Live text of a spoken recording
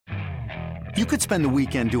You could spend the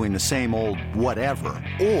weekend doing the same old whatever,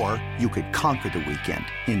 or you could conquer the weekend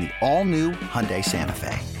in the all-new Hyundai Santa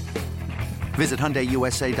Fe. Visit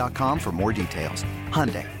HyundaiUSA.com for more details.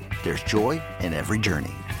 Hyundai, there's joy in every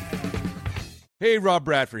journey. Hey, Rob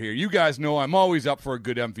Bradford here. You guys know I'm always up for a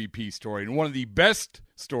good MVP story, and one of the best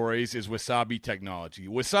stories is Wasabi Technology.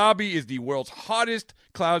 Wasabi is the world's hottest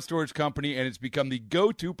cloud storage company, and it's become the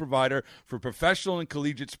go-to provider for professional and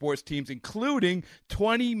collegiate sports teams, including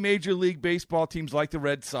 20 Major League Baseball teams like the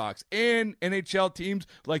Red Sox and NHL teams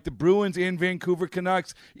like the Bruins and Vancouver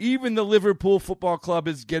Canucks. Even the Liverpool Football Club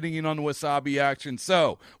is getting in on the Wasabi action.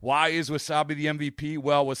 So, why is Wasabi the MVP?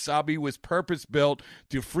 Well, Wasabi was purpose-built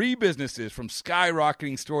to free businesses from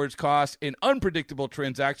skyrocketing storage costs and unpredictable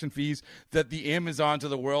transaction fees that the Amazons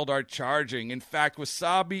of the world are charging. In fact,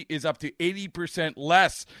 Wasabi is up to 80%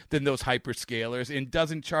 less than those hyperscalers and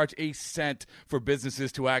doesn't charge a cent for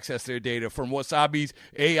businesses to access their data. From Wasabi's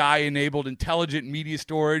AI-enabled intelligent media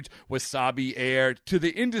storage, Wasabi Air, to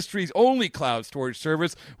the industry's only cloud storage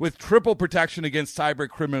service with triple protection against cyber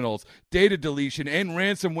criminals, data deletion, and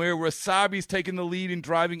ransomware, Wasabi's taken the lead in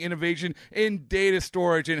driving innovation in data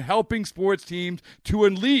storage and helping sports teams to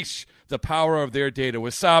unleash the power of their data.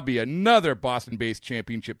 Wasabi, another Boston-based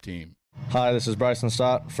championship team. Hi, this is Bryce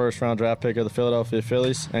first-round draft pick of the Philadelphia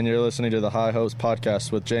Phillies, and you're listening to the High Hopes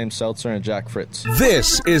Podcast with James Seltzer and Jack Fritz.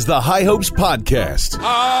 This is the High Hopes Podcast.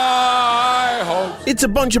 High Hopes. It's a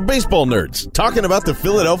bunch of baseball nerds talking about the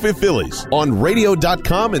Philadelphia Phillies on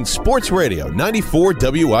radio.com and Sports Radio 94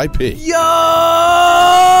 WIP.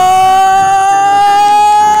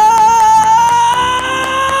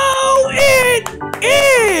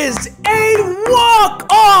 Is a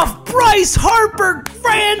walk-off Bryce Harper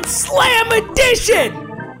Grand Slam edition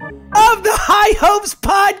of the High Hopes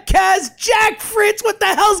Podcast. Jack Fritz, what the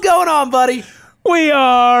hell's going on, buddy? We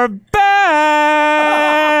are back!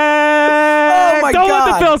 Oh my God. Don't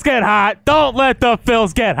let the Phils get hot. Don't let the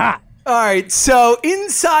Phils get hot. All right, so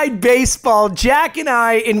inside baseball, Jack and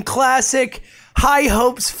I, in classic High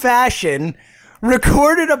Hopes fashion,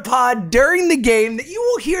 recorded a pod during the game that you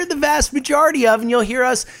will hear the vast majority of, and you'll hear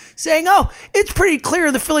us saying, oh, it's pretty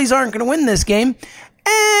clear the Phillies aren't going to win this game.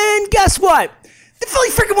 And guess what? The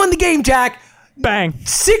Phillies freaking won the game, Jack. Bang.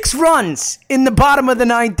 6 runs in the bottom of the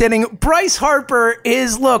 9th inning. Bryce Harper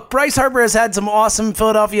has had some awesome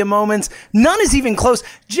Philadelphia moments. None is even close.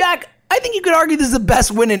 Jack, I think you could argue this is the best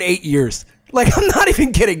win in 8 years. Like, I'm not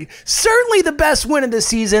even kidding. Certainly the best win of the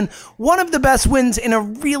season. One of the best wins in a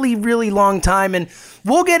really, really long time. And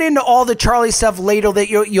we'll get into all the Charlie stuff later that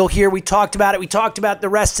you'll hear. We talked about it. We talked about the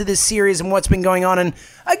rest of this series and what's been going on. And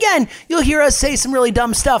again, you'll hear us say some really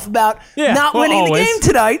dumb stuff about not winning the game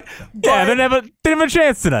tonight. Yeah, they didn't have a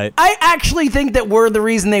chance tonight. I actually think that we're the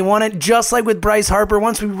reason they won it, just like with Bryce Harper.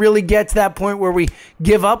 Once we really get to that point where we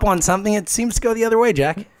give up on something, it seems to go the other way,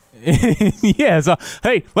 Jack. Yeah, so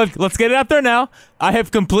hey, let's get it out there now. I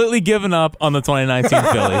have completely given up on the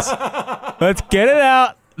 2019 Phillies. Let's get it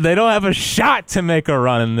out. They don't have a shot to make a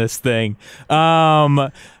run in this thing.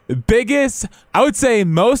 Biggest, I would say,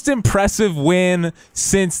 most impressive win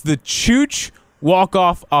since the Chooch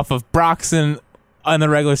walk-off off of Broxton in the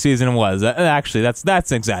regular season was. Actually,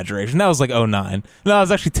 that's an exaggeration. That was like 09. No, it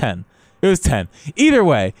was actually 10. It was 10. Either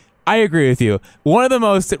way, I agree with you. One of the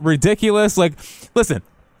most ridiculous, listen,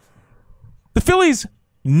 the Phillies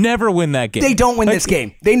never win that game. They don't win this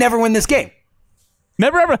game. They never win this game.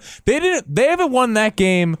 Never ever. They haven't won that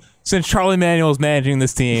game since Charlie Manuel was managing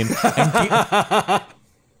this team.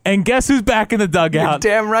 And guess who's back in the dugout?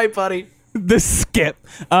 You're damn right, buddy. The skip.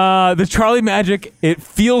 The Charlie magic. It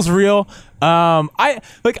feels real. I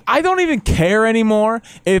don't even care anymore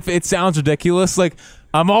if it sounds ridiculous.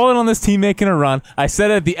 I'm all in on this team making a run. I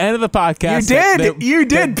said at the end of the podcast. You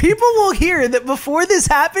did. People will hear that before this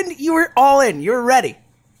happened, you were all in. You were ready.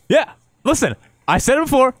 Yeah. Listen, I said it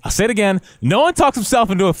before. I'll say it again. No one talks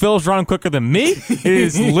himself into a Phil's run quicker than me. It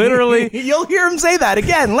is literally. You'll hear him say that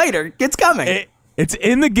again later. It's coming. It's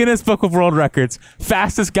in the Guinness Book of World Records.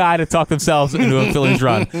 Fastest guy to talk themselves into a Phillies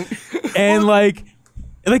run. And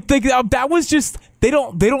that was just. They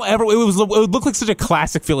don't ever. It would look like such a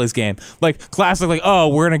classic Phillies game, we're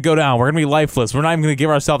gonna go down, we're gonna be lifeless, we're not even gonna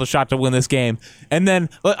give ourselves a shot to win this game. And then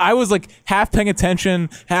I was half paying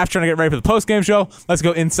attention, half trying to get ready for the post game show. Let's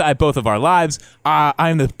go inside both of our lives.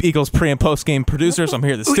 I'm the Eagles pre and post game producer, so I'm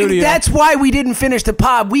here at the studio. That's why we didn't finish the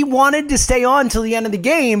pod. We wanted to stay on till the end of the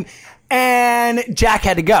game. And Jack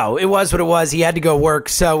had to go. It was what it was. He had to go work.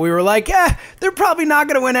 So we were like, they're probably not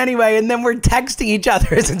going to win anyway. And then we're texting each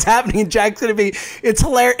other as it's happening. Jack's going to be, it's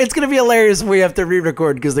hilarious. It's going to be hilarious if we have to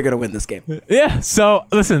re-record because they're going to win this game. Yeah. So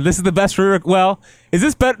listen, this is the best well, is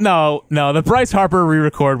this better? No, the Bryce Harper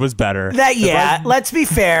re-record was better. Let's be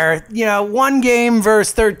fair. One game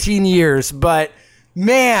versus 13 years. But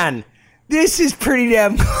man, this is pretty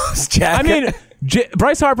damn close, Jack. I mean,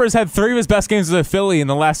 Bryce Harper has had 3 of his best games as a Philly in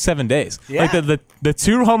the last 7 days. Yeah. Like the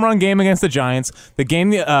 2 home run game against the Giants, the game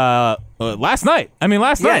last night.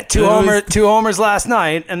 Last night. 2 homers last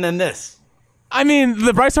night, and then this.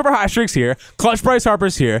 The Bryce Harper hot streak's here. Clutch Bryce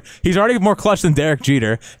Harper's here. He's already more clutch than Derek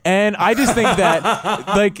Jeter. And I just think that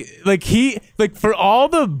for all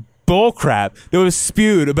the bull crap that was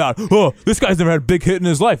spewed about, this guy's never had a big hit in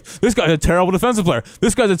his life. This guy's a terrible defensive player.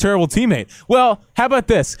 This guy's a terrible teammate. Well, how about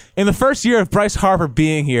this? In the first year of Bryce Harper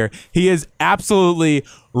being here, he has absolutely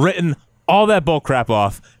written all that bull crap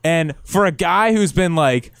off. And for a guy who's been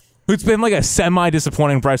like a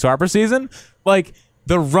semi-disappointing Bryce Harper season,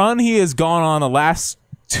 the run he has gone on the last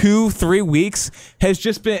 2-3 weeks has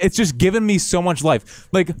just been, it's just given me so much life.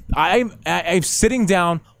 I'm sitting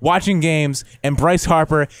down watching games and Bryce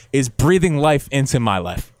Harper is breathing life into my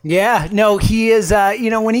life. Yeah, no, he is,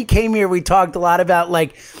 when he came here, we talked a lot about,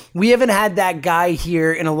 we haven't had that guy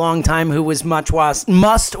here in a long time who was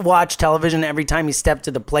must watch television every time he stepped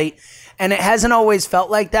to the plate. And it hasn't always felt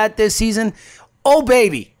like that this season. Oh,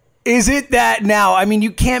 baby. Is it that now?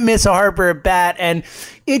 You can't miss a Harper at bat, and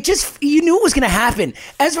it just, you knew it was going to happen.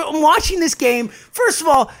 As I'm watching this game, first of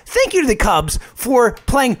all, thank you to the Cubs for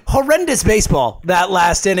playing horrendous baseball that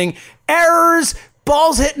last inning. Errors,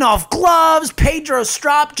 balls hitting off gloves, Pedro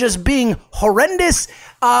Strop just being horrendous.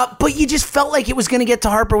 But you just felt like it was going to get to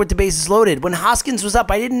Harper with the bases loaded. When Hoskins was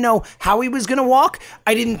up, I didn't know how he was going to walk.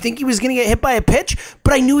 I didn't think he was going to get hit by a pitch,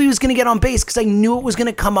 but I knew he was going to get on base because I knew it was going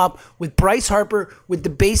to come up with Bryce Harper with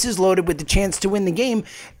the bases loaded with the chance to win the game.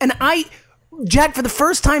 And Jack, for the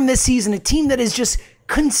first time this season, a team that is just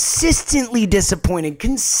consistently disappointed,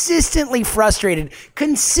 consistently frustrated,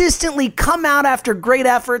 consistently come out after great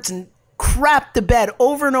efforts and crap the bed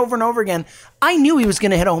over and over and over again. I knew he was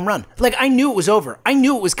going to hit a home run. I knew it was over. I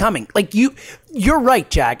knew it was coming. You're right,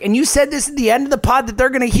 Jack. And you said this at the end of the pod that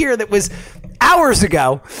they're going to hear that was hours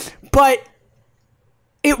ago. But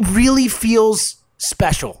it really feels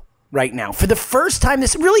special right now. For the first time,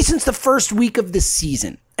 since the first week of the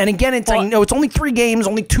season. And again, I know it's only 3 games,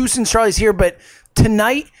 only 2 since Charlie's here. But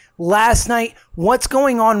tonight, last night, what's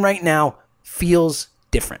going on right now feels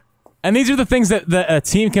different. And these are the things that a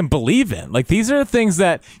team can believe in. These are the things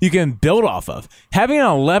that you can build off of. Having an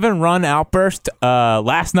 11-run outburst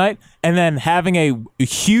last night and then having a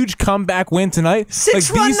huge comeback win tonight.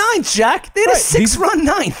 6-run ninth, Jack. They had a 6-run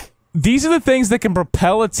ninth. These are the things that can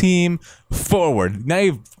propel a team forward. Now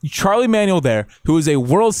you have Charlie Manuel there, who is a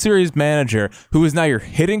World Series manager, who is now your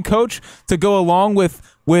hitting coach, to go along with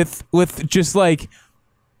just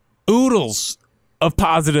oodles of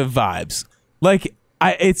positive vibes.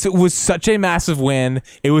 It was such a massive win.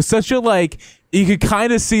 It was such a you could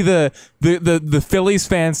kind of see the Phillies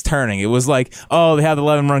fans turning. It was they have the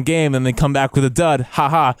 11-run game and they come back with a dud.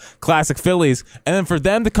 Haha, classic Phillies. And then for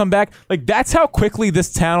them to come back, that's how quickly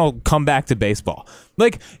this town will come back to baseball.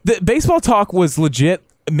 The baseball talk was legit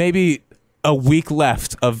maybe a week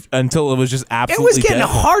left until it was just absolutely It was getting dead.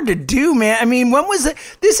 hard to do, man. When was it?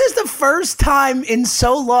 This is the first time in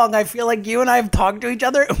so long I feel like you and I have talked to each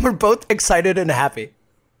other and we're both excited and happy.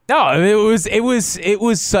 No, it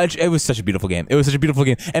was such a beautiful game. It was such a beautiful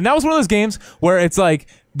game. And that was one of those games where it's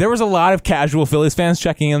there was a lot of casual Phillies fans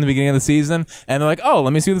checking in the beginning of the season, and they're like, oh,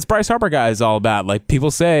 let me see what this Bryce Harper guy is all about. People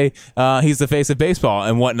say he's the face of baseball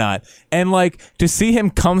and whatnot. And to see him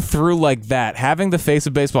come through like that, having the face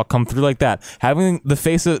of baseball come through like that, having the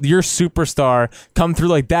face of your superstar come through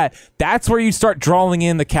like that, that's where you start drawing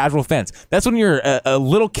in the casual fans. That's when you're a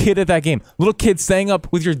little kid at that game, little kid staying up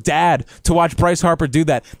with your dad to watch Bryce Harper do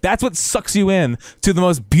that. That's what sucks you in to the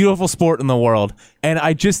most beautiful sport in the world. And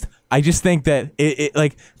I just think that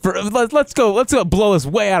let's go blow this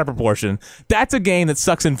way out of proportion. That's a game that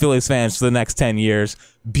sucks in Phillies fans for the next 10 years.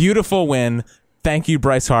 Beautiful win. Thank you,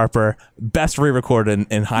 Bryce Harper. Best re-recorded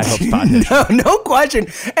in High Hopes podcast. No question.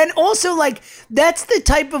 And also, that's the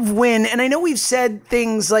type of win. And I know we've said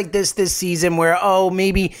things like this season where,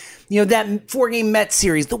 maybe, that 4-game Mets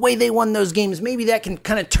series, the way they won those games, maybe that can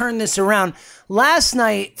kind of turn this around. Last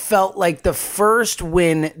night felt like the first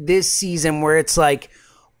win this season where it's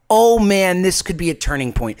oh man, this could be a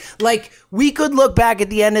turning point. We could look back at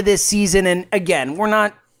the end of this season, and again, we're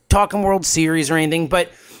not talking World Series or anything,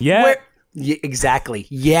 but yeah, exactly,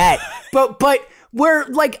 yet. but we're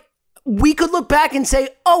we could look back and say,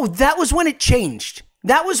 oh, that was when it changed.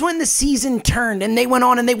 That was when the season turned and they went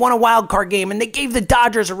on and they won a wild card game and they gave the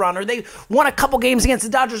Dodgers a run, or they won a couple games against the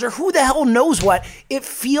Dodgers, or who the hell knows what. It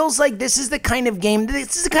feels like this is the kind of game,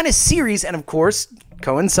 this is the kind of series, and of course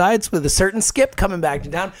coincides with a certain Skip coming back to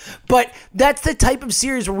town, but that's the type of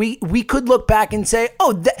series where we could look back and say,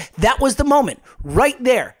 oh, that was the moment right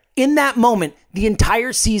there. In that moment, the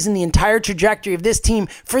entire season, the entire trajectory of this team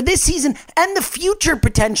for this season and the future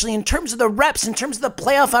potentially, in terms of the reps, in terms of the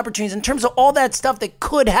playoff opportunities, in terms of all that stuff that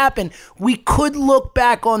could happen, we could look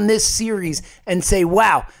back on this series and say,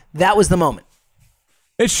 wow, that was the moment.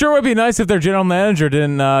 It sure would be nice if their general manager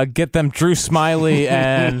didn't get them Drew Smyly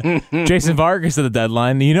and Jason Vargas to the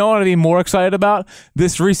deadline. You know what I'd be more excited about?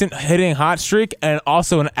 This recent hitting hot streak and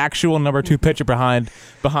also an actual number 2 pitcher behind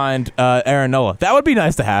Aaron Nola. That would be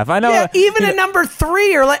nice to have. I know. Yeah, even a number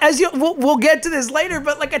 3, or like, we'll get to this later,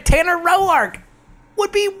 but like a Tanner Roark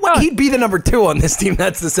would be, he'd be the number 2 on this team.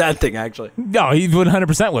 That's the sad thing, actually. No, he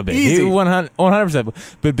 100% would be. Easy. He 100%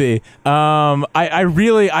 would be.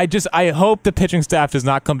 I hope the pitching staff does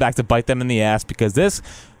not come back to bite them in the ass, because this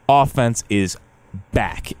offense is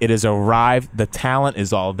back. It has arrived. The talent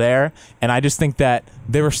is all there. And I just think that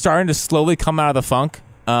they were starting to slowly come out of the funk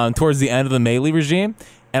towards the end of the Maile regime.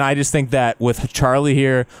 And I just think that with Charlie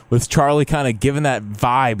here, with Charlie kind of giving that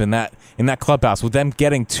vibe in that clubhouse, with them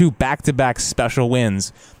getting 2 back-to-back special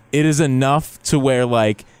wins, it is enough to where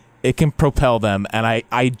like it can propel them. And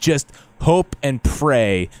I just hope and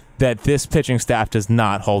pray that this pitching staff does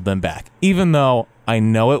not hold them back, even though I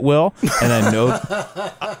know it will,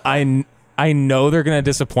 and I know they're going to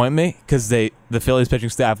disappoint me, because the Phillies pitching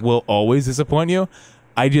staff will always disappoint you.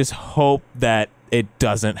 I just hope that it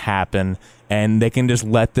doesn't happen, and they can just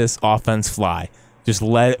let this offense fly. Just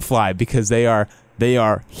let it fly, because they are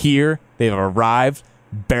here. They've arrived.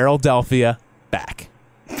 Barreldelphia back.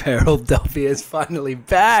 Barreldelphia is finally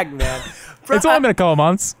back, man. It's only been a couple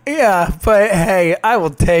months. Yeah, but hey, I will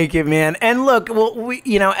take it, man. And look,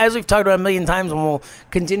 as we've talked about a million times, and we'll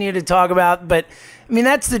continue to talk about, but I mean,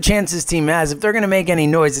 that's the chance this team has. If they're going to make any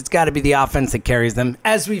noise, it's got to be the offense that carries them,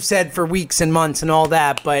 as we've said for weeks and months and all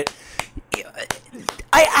that. But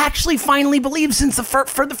I actually finally believe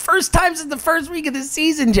for the first time since the first week of the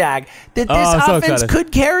season, Jack, that this offense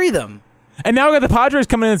could carry them. And now we got the Padres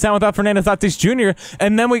coming into town without Fernando Tatis Jr.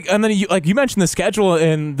 And then you mentioned the schedule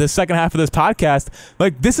in the second half of this podcast.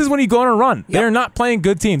 Like, this is when you go on a run. Yep. They're not playing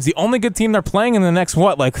good teams. The only good team they're playing in the next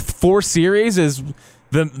 4 series is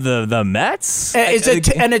the Mets.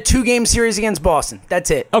 And a 2-game series against Boston. That's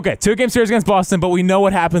it. Okay, 2-game series against Boston, but we know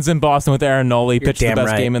what happens in Boston with Aaron Nola. He pitched the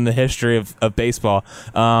best game in the history of baseball.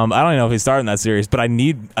 I don't even know if he's starting that series, but I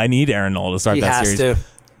need Aaron Nola to start that series. He has to.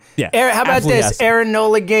 Yeah. How about this? Aaron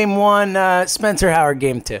Nola game 1, Spencer Howard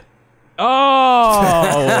game 2.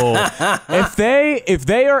 Oh, if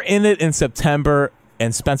they are in it in September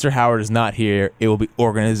and Spencer Howard is not here, it will be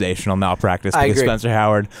organizational malpractice, because Spencer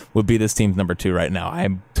Howard would be this team's number 2 right now. I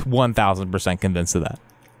am 1,000% convinced of that.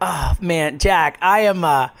 Oh man, Jack, I'm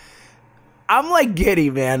like giddy,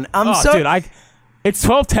 man. Dude, it's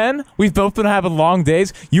 12:10. We've both been having long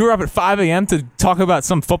days. You were up at 5 a.m. to talk about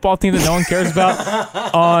some football team that no one cares about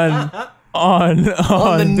on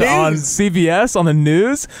CBS, on the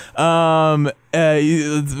news. I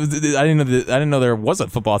didn't know there was a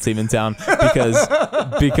football team in town,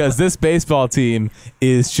 because this baseball team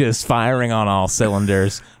is just firing on all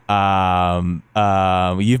cylinders.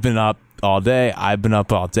 You've been up all day. I've been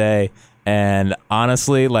up all day. And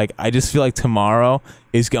honestly, like, I just feel like tomorrow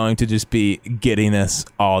is going to just be giddiness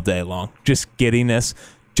all day long. Just giddiness,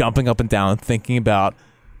 jumping up and down, thinking about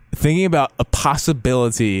a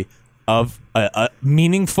possibility of a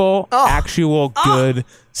meaningful, actual good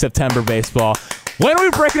September baseball. When are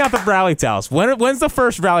we breaking out the rally towels? When's the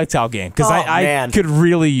first rally towel game? Because I could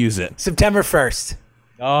really use it. September 1st.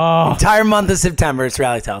 Oh. Entire month of September, it's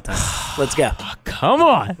rally towel time. Let's go. Come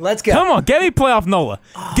on. Let's go. Come on. Get me playoff Nola.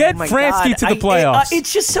 Get Fransky to the playoffs.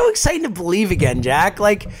 It's just so exciting to believe again, Jack.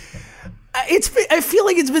 Like, I feel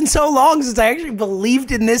like it's been so long since I actually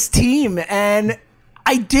believed in this team, and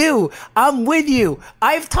I do. I'm with you.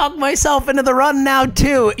 I've talked myself into the run now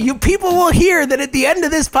too. You people will hear that at the end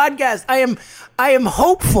of this podcast, I am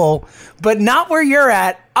hopeful, but not where you're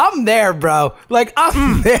at. I'm there, bro. Like,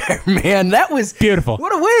 I'm there, man. That was beautiful.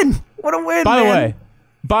 What a win. What a win,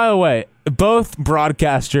 By the way, both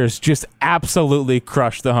broadcasters just absolutely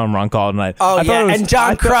crushed the home run call tonight. Oh, yeah. And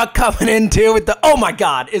John Kruk coming in too with the, oh my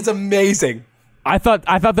God, it's amazing. I thought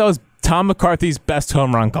that was Tom McCarthy's best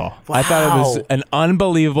home run call. Wow. I thought it was an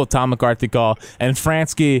unbelievable Tom McCarthy call. And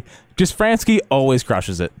Fransky always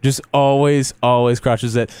crushes it. Just always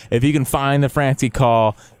crushes it. If you can find the Fransky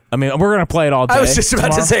call, I mean, we're going to play it all day. I was just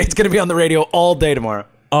about to say it's going to be on the radio all day tomorrow.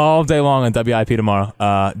 All day long on WIP tomorrow.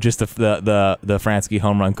 Just the Fransky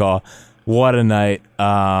home run call. What a night.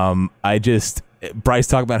 Bryce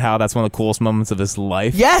talked about how that's one of the coolest moments of his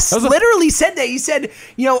life. Yes, literally said that. He said,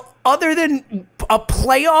 other than a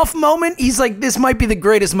playoff moment, he's like, this might be the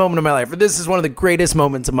greatest moment of my life, or this is one of the greatest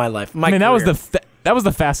moments of my life. That was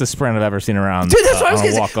the fastest sprint I've ever seen around. Dude, that's what I was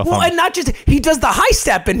going to say. Well, and not just, he does the high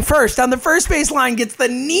step in first on the first base line, gets the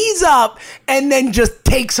knees up, and then just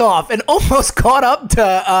takes off and almost caught up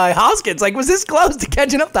to Hoskins. Like, was this close to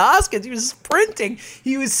catching up to Hoskins? He was sprinting.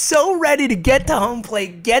 He was so ready to get to home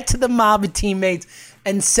plate, get to the mob of teammates,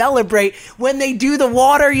 and celebrate. When they do the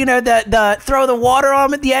water, the throw the water on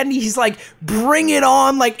him at the end, he's like, bring it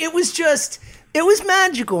on. Like, it was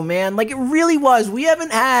magical, man. Like, it really was. We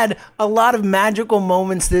haven't had a lot of magical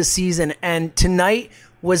moments this season, and tonight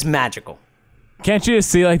was magical. Can't you just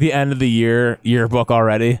see, like, the end of the yearbook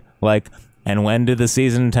already? Like, and when did the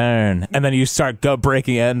season turn? And then you start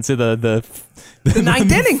breaking it into the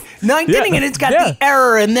ninth inning, and it's got the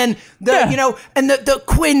error, and then the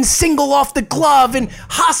Quinn single off the glove, and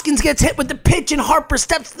Hoskins gets hit with the pitch, and Harper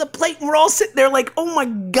steps to the plate, and we're all sitting there like, oh my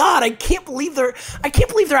God, I can't believe they're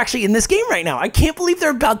actually in this game right now. I can't believe they're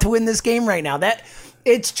about to win this game right now. That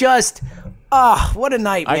it's just. What a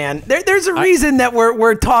night, man. There's a reason that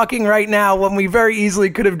we're talking right now when we very easily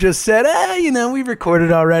could have just said, we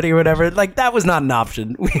recorded already or whatever. Like, that was not an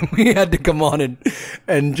option. We had to come on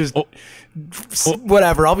and just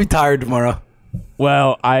whatever. I'll be tired tomorrow.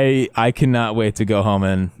 Well, I cannot wait to go home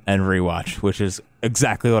and rewatch, which is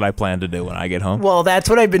exactly what I plan to do when I get home. Well, that's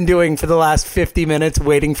what I've been doing for the last 50 minutes,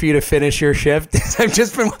 waiting for you to finish your shift.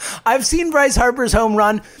 I've seen Bryce Harper's home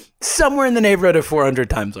run somewhere in the neighborhood of 400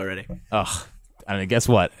 times already. Ugh. I mean, guess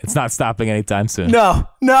what? It's not stopping anytime soon. No.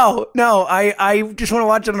 I just want to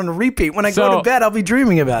watch it on a repeat. When I go to bed, I'll be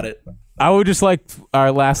dreaming about it. I would just like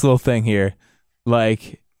our last little thing here.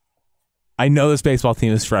 Like, I know this baseball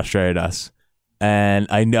team has frustrated us, and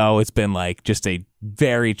I know it's been like just a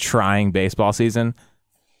very trying baseball season.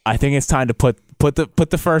 I think it's time to put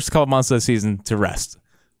the first couple months of the season to rest.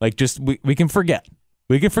 Like, just we can forget.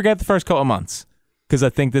 We can forget the first couple months. Because I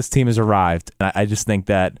think this team has arrived. And I just think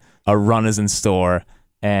that a run is in store.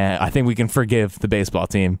 And I think we can forgive the baseball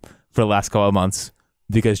team for the last couple of months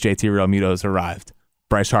because JT Realmuto has arrived.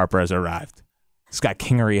 Bryce Harper has arrived. Scott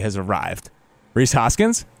Kingery has arrived. Rhys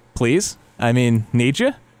Hoskins, please. I mean, need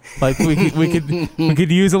you? Like, we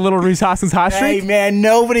could use a little Rhys Hoskins hot streak. Hey, man,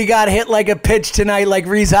 nobody got hit like a pitch tonight like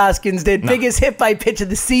Rhys Hoskins did. No. Biggest hit by pitch of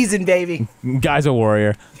the season, baby. Guy's a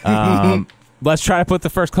warrior. Let's try to put the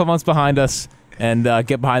first couple months behind us and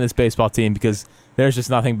get behind this baseball team, because there's just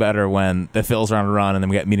nothing better when the Phils are on a run and then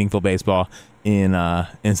we get meaningful baseball in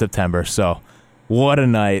September. So what a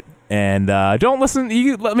night. And don't listen.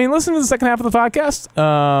 Listen to the second half of the podcast.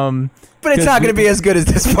 But it's not going to be as good as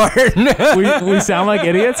this part. we sound like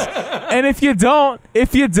idiots. And if you don't,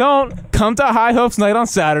 come to High Hopes Night on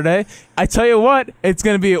Saturday. I tell you what, it's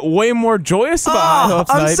going to be way more joyous about High Hopes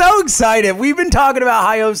Night. I'm so excited. We've been talking about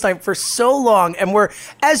High Hopes Night for so long, and we're,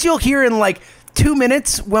 as you'll hear in like 2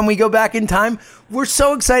 minutes when we go back in time, we're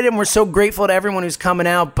so excited and we're so grateful to everyone who's coming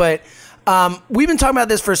out. But we've been talking about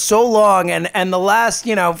this for so long, and the last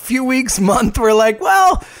few weeks, month, we're like,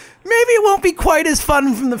 well, maybe it won't be quite as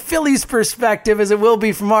fun from the Phillies' perspective as it will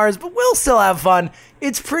be from ours, but we'll still have fun.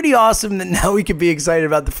 It's pretty awesome that now we can be excited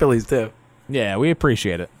about the Phillies too. Yeah, we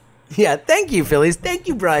appreciate it. Yeah, thank you, Phillies. Thank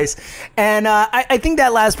you, Bryce. And I think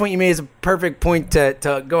that last point you made is a perfect point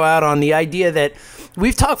to go out on, the idea that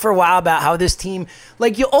we've talked for a while about how this team,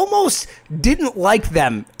 like, you almost didn't like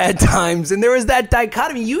them at times. And there was that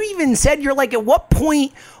dichotomy. You even said, you're like, at what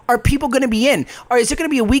point are people going to be in? Or is there going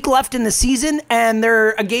to be a week left in the season and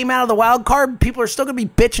they're a game out of the wild card? People are still going to be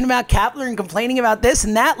bitching about Kapler and complaining about this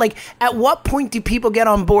and that. Like, at what point do people get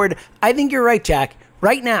on board? I think you're right, Jack.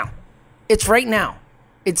 Right now. It's right now.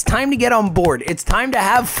 It's time to get on board. It's time to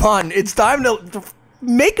have fun. It's time to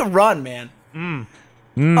make a run, man.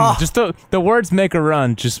 Just the words "make a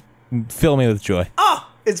run" just fill me with joy. Oh,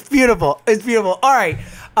 it's beautiful. It's beautiful. All right,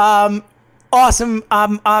 awesome.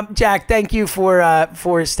 Jack, thank you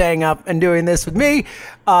for staying up and doing this with me.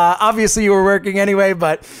 Obviously, you were working anyway,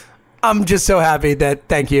 but I'm just so happy that.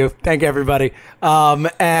 Thank you, everybody.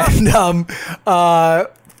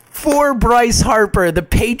 For Bryce Harper, the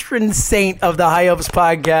patron saint of the High Hopes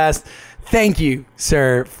podcast, thank you,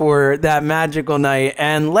 sir, for that magical night.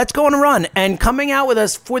 And let's go on a run. And coming out with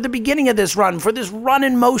us for the beginning of this run, for this run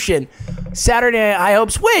in motion, Saturday Night High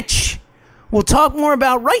Hopes, which we'll talk more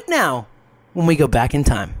about right now when we go back in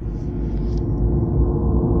time.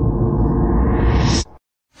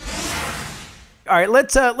 All right,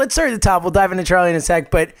 let's start at the top. We'll dive into Charlie in a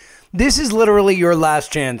sec, but this is literally your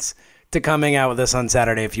last chance to come hang out with us on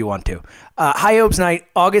Saturday if you want to. High Hopes Night,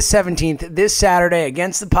 August 17th, this Saturday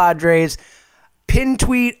against the Padres. Pin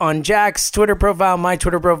tweet on Jack's Twitter profile, my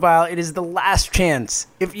Twitter profile. It is the last chance.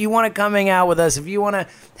 If you want to come hang out with us, if you want to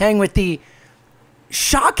hang with the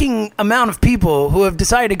shocking amount of people who have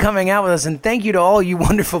decided to come hang out with us, and thank you to all you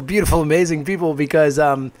wonderful, beautiful, amazing people, because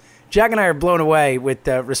Jack and I are blown away with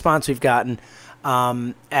the response we've gotten.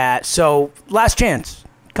 So last chance.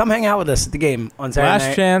 Come hang out with us at the game on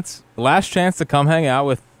Saturday night. Last chance to come hang out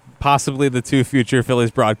with possibly the two future Phillies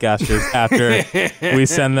broadcasters after we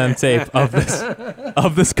send them tape of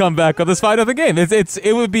this comeback of this fight of the game.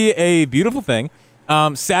 It would be a beautiful thing.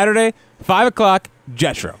 Saturday, 5:00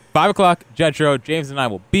 Jetro. 5:00 Jetro. James and I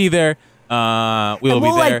will be there. We'll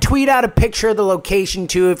be there. Tweet out a picture of the location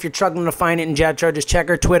too. If you're struggling to find it in Jetro, just check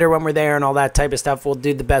our Twitter when we're there and all that type of stuff. We'll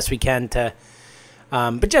do the best we can to.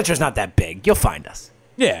 But Jetro's not that big. You'll find us.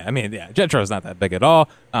 Yeah, Jetro's not that big at all.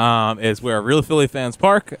 It's where real Philly fans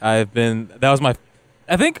park. I think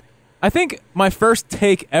my first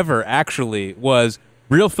take ever actually was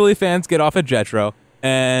real Philly fans get off at Jetro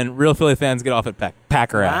and real Philly fans get off at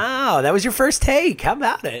Packer Ave. Wow, that was your first take. How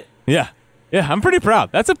about it? Yeah, I'm pretty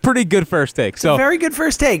proud. That's a pretty good first take. It's a very good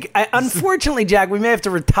first take. Unfortunately, Jack, we may have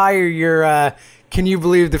to retire your can you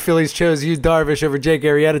believe the Phillies chose Yu Darvish over Jake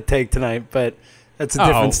Arrieta take tonight, but that's a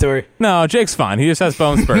different story. No, Jake's fine. He just has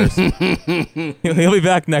bone spurs. He'll be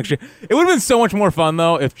back next year. It would have been so much more fun,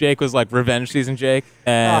 though, if Jake was like revenge season Jake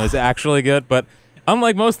and was actually good. But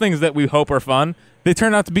unlike most things that we hope are fun, they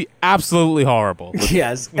turn out to be absolutely horrible.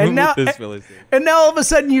 Yes. And now all of a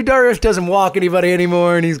sudden, Yu Darvish doesn't walk anybody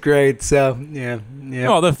anymore, and he's great. So, yeah.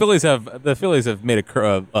 Well, the Phillies have made a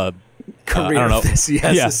career of this.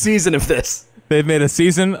 Yes, a season of this. They've made a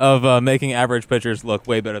season of making average pitchers look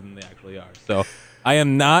way better than they actually are. So I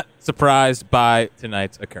am not surprised by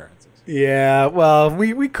tonight's occurrences. Yeah, well,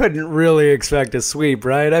 we couldn't really expect a sweep,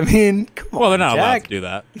 right? I mean, come on, well, they're not Jack. allowed to do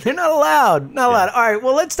that. They're not allowed. Not allowed. All right,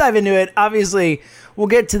 well, let's dive into it. Obviously, we'll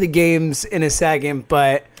get to the games in a second,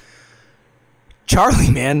 but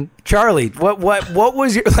Charlie, man. Charlie, what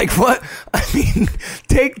was your, what, I mean,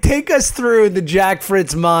 take us through the Jack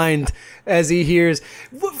Fritz mind as he hears,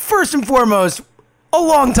 first and foremost, a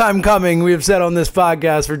long time coming, we have said on this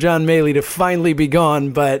podcast, for John Maley to finally be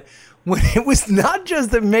gone. But when it was not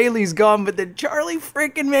just that Maley's gone, but that Charlie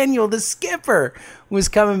freaking Manuel, the skipper, was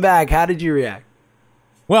coming back, how did you react?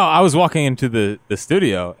 Well, I was walking into the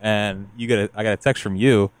studio, and I got a text from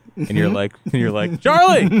you, and you're like,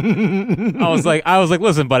 Charlie. I was like,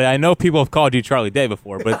 listen, buddy, I know people have called you Charlie Day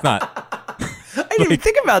before, but it's not. I didn't even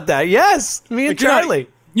think about that. Yes, me and Charlie.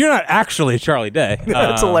 You're not actually Charlie Day.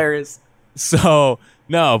 That's hilarious. So,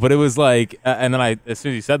 no, but it was like, and then as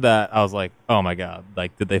soon as you said that, I was like, oh my God,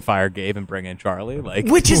 like, did they fire Gabe and bring in Charlie? Like,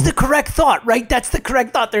 which is the correct thought, right? That's the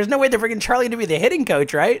correct thought. There's no way they're bringing Charlie to be the hitting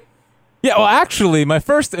coach, right? Yeah, well, actually, my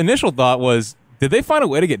first initial thought was, did they find a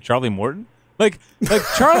way to get Charlie Morton? Like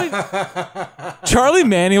Charlie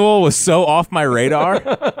Manuel was so off my radar.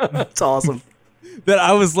 That's awesome. That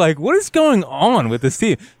I was like, what is going on with this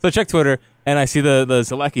team? So I checked Twitter, and I see the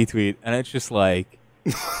Zalecki tweet, and it's just like,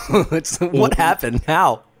 what happened?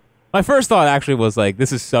 How? My first thought actually was like,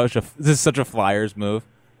 this is such a Flyers move,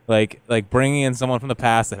 like bringing in someone from the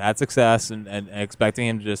past that had success and expecting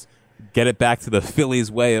him to just get it back to the Phillies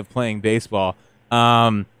way of playing baseball.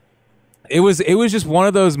 It was just one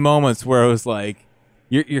of those moments where it was like,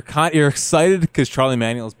 you're excited because Charlie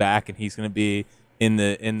Manuel's back and he's going to be in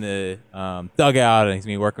the dugout and he's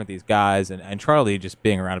going to be working with these guys, and Charlie just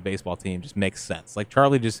being around a baseball team just makes sense. Like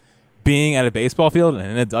Charlie just being at a baseball field and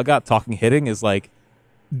in a dugout talking hitting is like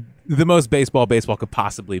the most baseball could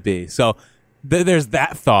possibly be. So there's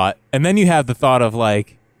that thought, and then you have the thought of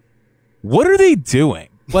like, what are they doing?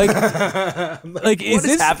 Like what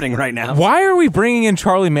is happening right now? Why are we bringing in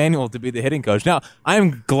Charlie Manuel to be the hitting coach? Now,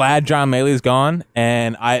 I'm glad John Maley's gone,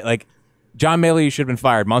 and John Maley should have been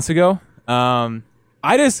fired months ago. My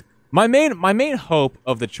main hope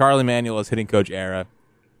of the Charlie Manuel as hitting coach era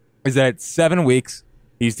is that it's 7 weeks.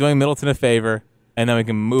 He's doing Middleton a favor, and then we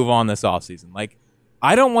can move on this offseason. Like,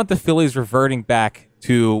 I don't want the Phillies reverting back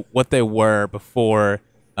to what they were before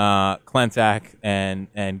Klentak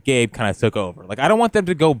and Gabe kind of took over. Like, I don't want them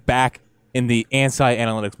to go back in the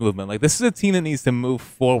anti-analytics movement. Like, this is a team that needs to move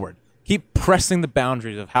forward. Keep pressing the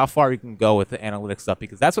boundaries of how far you can go with the analytics stuff,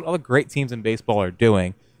 because that's what all the great teams in baseball are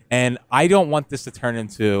doing. And I don't want this to turn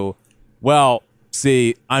into, well,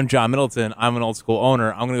 see, I'm John Middleton. I'm an old school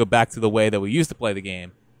owner. I'm going to go back to the way that we used to play the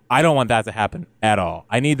game. I don't want that to happen at all.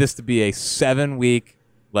 I need this to be a 7-week,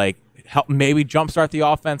 like, help maybe jumpstart the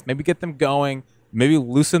offense, maybe get them going, maybe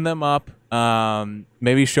loosen them up.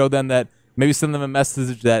 Maybe show them that. Maybe send them a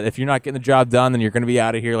message that if you're not getting the job done, then you're going to be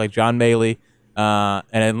out of here, like John Maley, and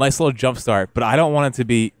a nice little jump start. But I don't want it to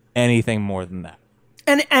be anything more than that.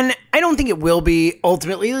 And I don't think it will be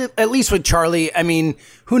ultimately, at least with Charlie. I mean,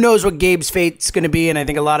 who knows what Gabe's fate's going to be, and I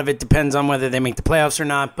think a lot of it depends on whether they make the playoffs or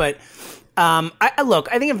not. But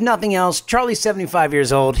I think if nothing else, Charlie's 75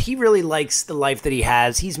 years old. He really likes the life that he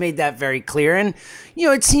has. He's made that very clear. And,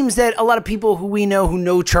 it seems that a lot of people who we know, who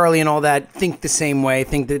know Charlie and all that, think the same way,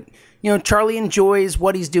 think that, Charlie enjoys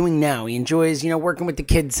what he's doing now. He enjoys, working with the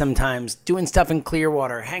kids sometimes, doing stuff in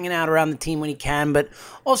Clearwater, hanging out around the team when he can, but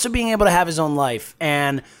also being able to have his own life.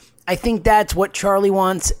 And I think that's what Charlie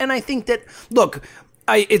wants. And I think that, look,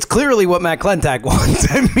 it's clearly what Matt Klentak wants.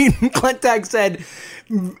 I mean, Klentak said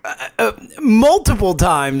multiple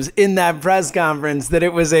times in that press conference that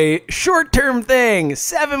it was a short-term thing,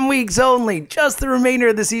 7 weeks only, just the remainder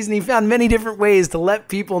of the season. He found many different ways to let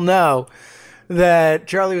people know that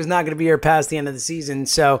Charlie was not going to be here past the end of the season.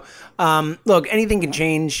 So, look, anything can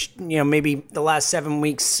change. Maybe the last 7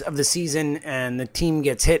 weeks of the season and the team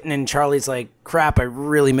gets hit and Charlie's like, crap, I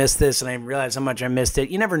really missed this and I realized how much I missed it.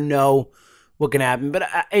 You never know what can happen, but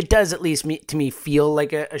it does at least to me feel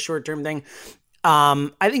like a short-term thing.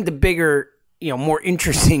 I think the bigger, more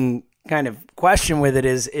interesting kind of question with it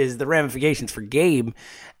is the ramifications for Gabe,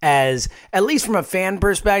 as at least from a fan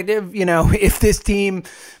perspective. If this team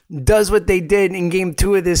does what they did in game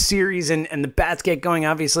 2 of this series and the bats get going,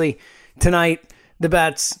 obviously tonight the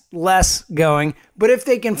bats less going, but if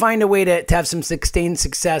they can find a way to have some sustained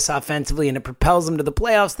success offensively and it propels them to the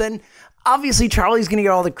playoffs, then obviously Charlie's going to get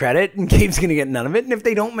all the credit and Gabe's going to get none of it. And if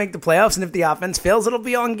they don't make the playoffs and if the offense fails, it'll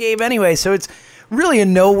be on Gabe anyway. So it's really a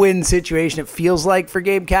no-win situation, it feels like, for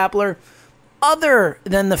Gabe Kapler, other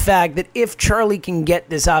than the fact that if Charlie can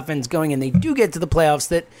get this offense going and they do get to the playoffs,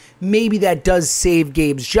 that maybe that does save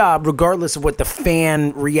Gabe's job, regardless of what the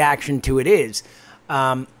fan reaction to it is.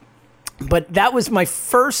 But that was my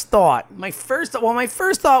first thought. My first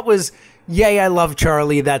thought was, yay, I love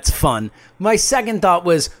Charlie. That's fun. My second thought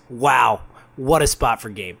was, wow, what a spot for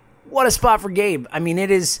Gabe. What a spot for Gabe. I mean,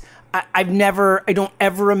 it is. I don't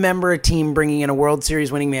ever remember a team bringing in a World Series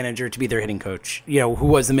winning manager to be their hitting coach, who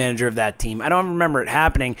was the manager of that team. I don't remember it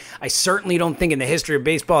happening. I certainly don't think in the history of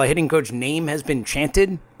baseball a hitting coach name has been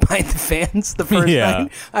chanted by the fans the first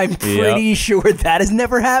night. I'm pretty sure that has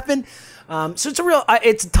never happened. So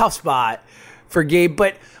it's a tough spot for Gabe.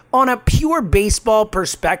 But on a pure baseball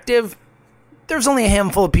perspective, there's only a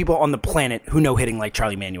handful of people on the planet who know hitting like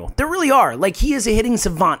Charlie Manuel. There really are. Like, he is a hitting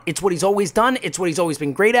savant. It's what he's always done. It's what he's always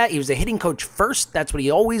been great at. He was a hitting coach first. That's what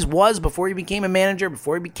he always was before he became a manager,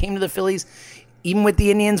 before he became to the Phillies. Even with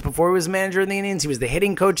the Indians, before he was a manager of the Indians, he was the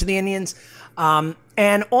hitting coach of the Indians.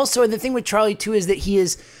 And also, the thing with Charlie, too, is that he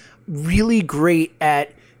is really great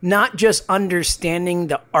at not just understanding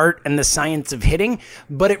the art and the science of hitting,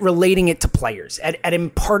 but at relating it to players, at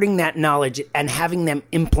imparting that knowledge and having them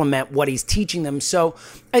implement what he's teaching them. So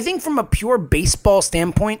I think from a pure baseball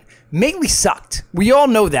standpoint, Maley sucked. We all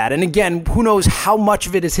know that. And again, who knows how much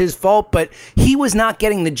of it is his fault, but he was not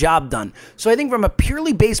getting the job done. So I think from a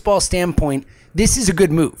purely baseball standpoint, this is a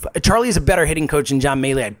good move. Charlie is a better hitting coach than John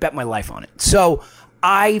Maley. I'd bet my life on it. So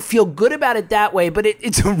I feel good about it that way, but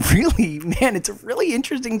it's a really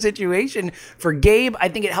interesting situation for Gabe. I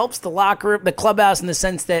think it helps the locker room, the clubhouse, in the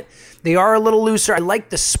sense that they are a little looser. I like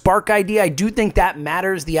the spark idea. I do think that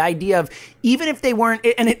matters. The idea of, even if they weren't,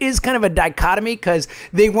 and it is kind of a dichotomy because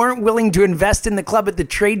they weren't willing to invest in the club at the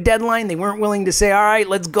trade deadline. They weren't willing to say, all right,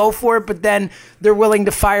 let's go for it. But then they're willing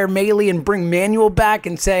to fire Maley and bring Manuel back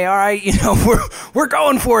and say, all right, we're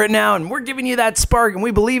going for it now, and we're giving you that spark, and we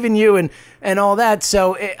believe in you, and all that.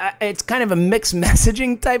 So it's kind of a mixed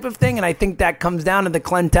messaging type of thing, and I think that comes down to the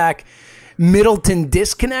Klentak-Middleton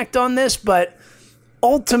disconnect on this. But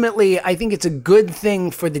ultimately, I think it's a good thing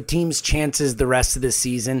for the team's chances the rest of the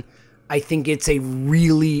season. I think it's a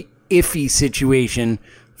really iffy situation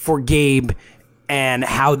for Gabe and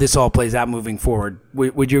how this all plays out moving forward.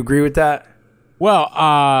 Would you agree with that? Well,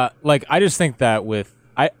 I just think that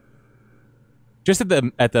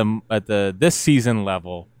at the this season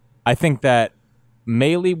level, I think that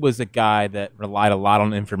Maley was a guy that relied a lot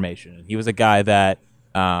on information. He was a guy that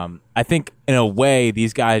I think in a way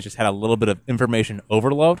these guys just had a little bit of information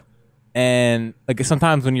overload, and like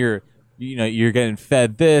sometimes when you're getting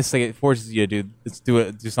fed this, like it forces you to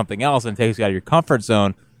do something else and takes you out of your comfort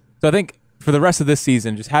zone. So I think for the rest of this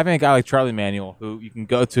season, just having a guy like Charlie Manuel who you can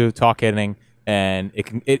go to talk hitting, and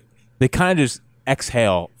they kind of just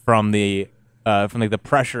exhale from the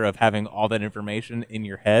pressure of having all that information in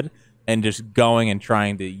your head and just going and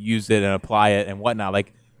trying to use it and apply it and whatnot.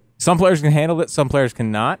 Like, Some players can handle it, some players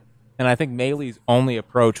cannot. And I think Maley's only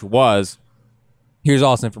approach was, here's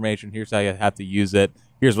all this information, here's how you have to use it,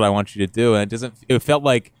 here's what I want you to do. And it felt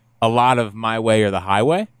like a lot of my way or the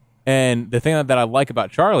highway. And the thing that I like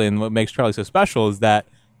about Charlie and what makes Charlie so special is that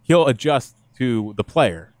he'll adjust to the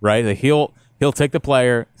player, right? Like he'll take the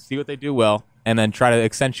player, see what they do well, and then try to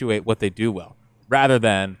accentuate what they do well, rather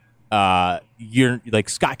than you're like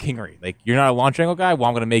Scott Kingery. Like, you're not a launch angle guy, well,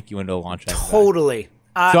 I'm going to make you into a launch angle Totally.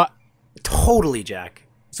 guy. Totally, Jack.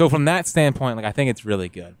 So from that standpoint, like, I think it's really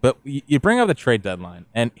good. But you bring up the trade deadline,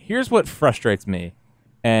 and here's what frustrates me.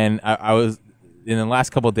 And I was in the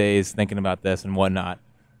last couple of days thinking about this and whatnot.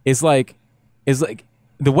 Is like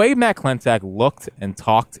the way Matt Klentak looked and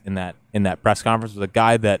talked in that press conference was a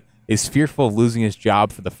guy that is fearful of losing his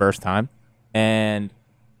job for the first time. And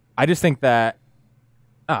I just think that,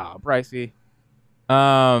 Brycey,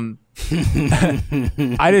 I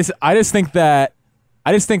just think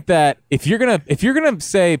that if you're gonna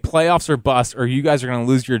say playoffs or bust, or you guys are gonna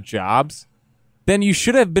lose your jobs, then you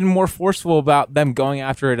should have been more forceful about them going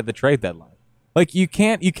after it at the trade deadline. Like, you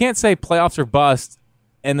can't say playoffs or bust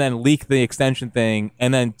and then leak the extension thing,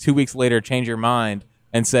 and then 2 weeks later change your mind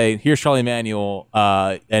and say, here's Charlie Emanuel,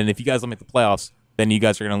 and if you guys don't make the playoffs, then you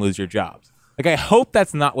guys are going to lose your jobs. Like, I hope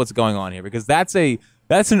that's not what's going on here, because that's an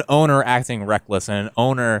owner acting reckless and an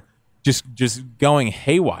owner just going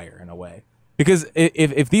haywire in a way. Because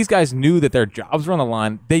if these guys knew that their jobs were on the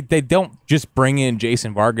line, they don't just bring in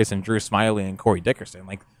Jason Vargas and Drew Smyly and Corey Dickerson.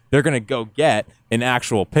 Like, they're going to go get an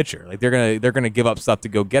actual pitcher. Like, they're going to give up stuff to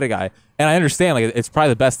go get a guy. And I understand, like, it's probably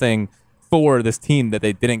the best thing for this team that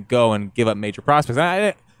they didn't go and give up major prospects.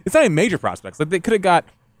 It's not even major prospects. Like, they could have got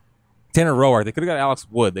Tanner Roark. They could have got Alex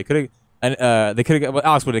Wood. They could have got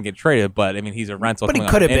Alex Wood didn't get traded, but I mean, he's a rental. But he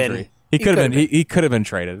could have been. He could have been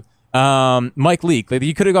traded. Mike Leake. Like,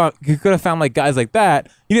 you could have found like guys like that.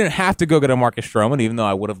 You didn't have to go get a Marcus Stroman, even though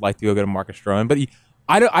I would have liked to go get a Marcus Stroman. But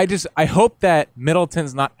I hope that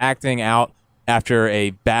Middleton's not acting out after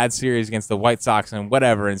a bad series against the White Sox and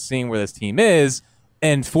whatever, and seeing where this team is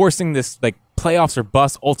and forcing this like playoffs or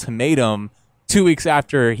bust ultimatum 2 weeks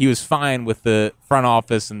after he was fine with the front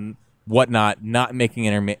office and whatnot, not making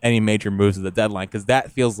any major moves at the deadline, because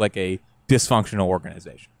that feels like a dysfunctional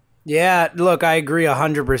organization. Yeah, look, I agree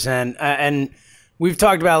 100%. And we've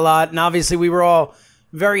talked about a lot, and obviously we were all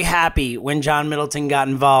very happy when John Middleton got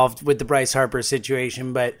involved with the Bryce Harper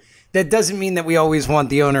situation, but that doesn't mean that we always want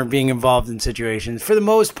the owner being involved in situations for the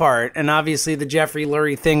most part. And obviously the Jeffrey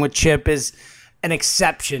Lurie thing with Chip is an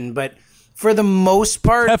exception, but for the most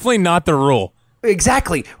part, definitely not the rule.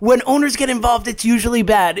 Exactly. When owners get involved, it's usually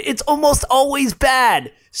bad. It's almost always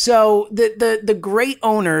bad. So the great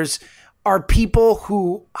owners are people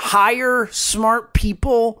who hire smart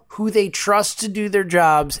people who they trust to do their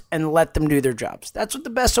jobs and let them do their jobs. That's what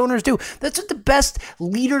the best owners do. That's what the best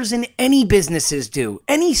leaders in any businesses do.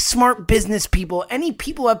 Any smart business people, any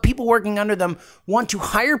people who have people working under them, want to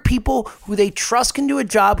hire people who they trust can do a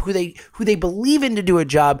job, who they believe in to do a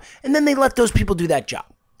job, and then they let those people do that job.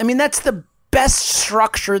 I mean, that's the best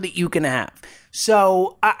structure that you can have.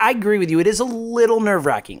 So I agree with you. It is a little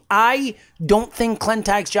nerve-wracking. I don't think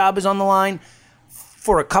Klentak's job is on the line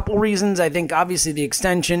for a couple reasons. I think obviously the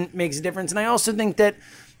extension makes a difference. And I also think that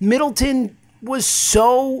Middleton was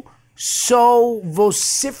so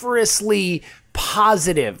vociferously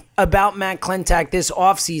positive about Matt Klentak this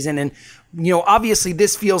offseason. And, you know, obviously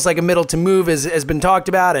this feels like a Middleton move, as has been talked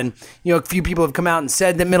about. And, you know, a few people have come out and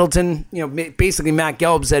said that Middleton, you know, basically Matt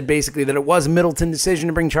Gelb said basically that it was a Middleton decision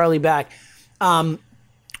to bring Charlie back.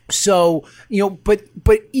 So, you know, but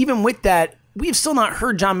even with that, we've still not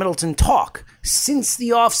heard John Middleton talk since the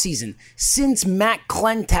offseason, since Matt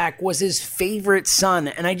Klentak was his favorite son.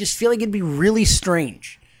 And I just feel like it'd be really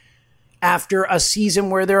strange after a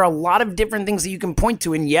season where there are a lot of different things that you can point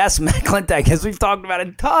to. And yes, Matt Klentak, as we've talked about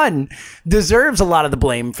a ton, deserves a lot of the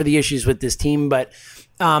blame for the issues with this team. But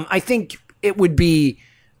I think it would be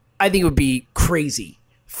crazy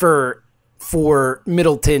for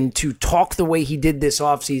Middleton to talk the way he did this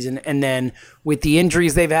offseason, and then with the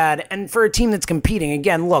injuries they've had, and for a team that's competing,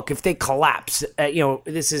 again, look, if they collapse, you know,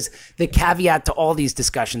 this is the caveat to all these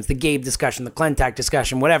discussions, the Gabe discussion, the Klentak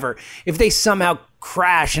discussion, whatever. If they somehow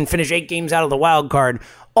crash and finish 8 games out of the wild card,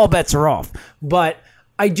 all bets are off. But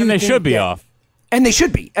I do think they should be off. And they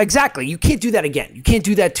should be. Exactly. You can't do that again. You can't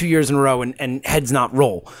do that 2 years in a row and heads not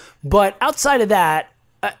roll. But outside of that,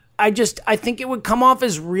 I think it would come off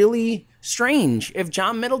as really strange if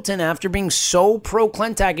John Middleton, after being so pro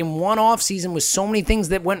Klentak in one offseason with so many things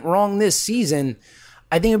that went wrong this season,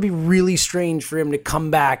 I think it would be really strange for him to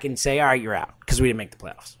come back and say, all right, you're out because we didn't make the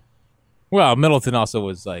playoffs. Well, Middleton also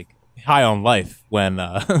was like high on life when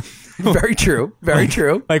Very true. Very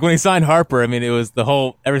true. like when he signed Harper. I mean, it was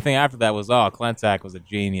everything after that was, Klentak was a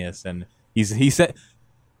genius, and he said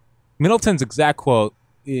Middleton's exact quote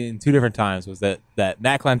in two different times was that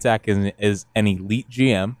Matt Klentak is an elite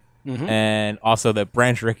GM, and also that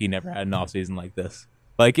Branch Rickey never had an offseason like this.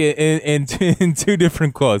 Like in two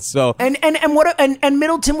different quotes. So and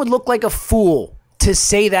Middleton would look like a fool to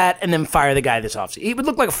say that and then fire the guy this offseason. He would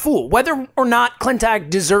look like a fool. Whether or not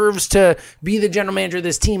Klentak deserves to be the general manager of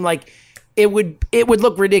this team, like it would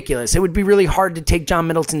look ridiculous. It would be really hard to take John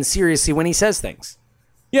Middleton seriously when he says things.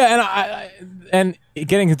 Yeah, and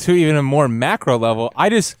getting into even a more macro level, I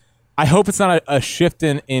hope it's not a shift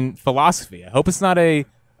in philosophy. I hope it's not a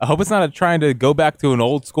trying to go back to an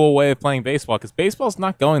old school way of playing baseball, because baseball's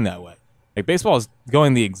not going that way. Like, baseball is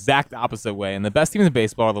going the exact opposite way, and the best teams in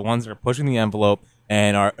baseball are the ones that are pushing the envelope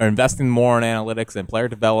and are investing more in analytics and player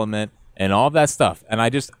development and all of that stuff. And I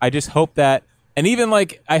just hope that, and even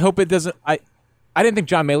like I hope it doesn't. I didn't think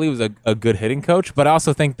John Maley was a good hitting coach, but I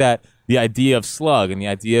also think that the idea of slug and the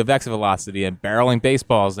idea of exit velocity and barreling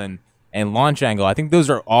baseballs and launch angle, I think those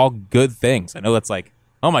are all good things. I know that's like,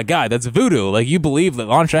 oh my God, that's voodoo. Like, you believe that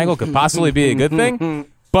launch angle could possibly be a good thing?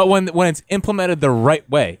 But when it's implemented the right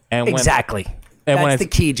way, and exactly, that's the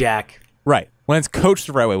key, Jack. Right, when it's coached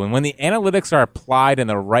the right way, when the analytics are applied in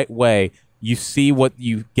the right way, you see what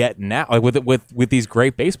you get now. Like with these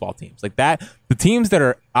great baseball teams, like that, the teams that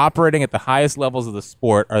are operating at the highest levels of the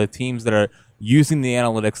sport are the teams that are using the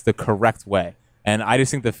analytics the correct way. And I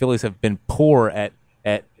just think the Phillies have been poor at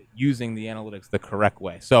using the analytics the correct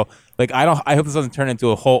way. So, like, I hope this doesn't turn into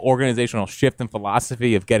a whole organizational shift in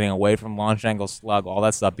philosophy of getting away from launch angle, slug, all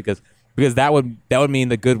that stuff, because that would mean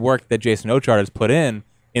the good work that Jason Ochart has put in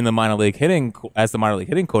the minor league hitting as the minor league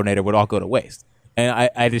hitting coordinator would all go to waste. And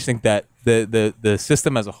I just think that the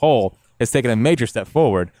system as a whole has taken a major step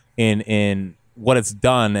forward in what it's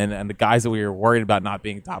done, and the guys that we were worried about not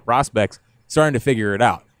being top prospects starting to figure it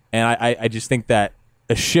out. And I just think that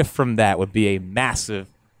a shift from that would be a massive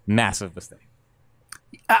mistake.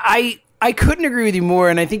 I couldn't agree with you more,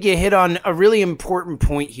 and I think you hit on a really important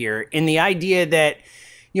point here in the idea that,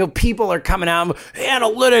 you know, people are coming out,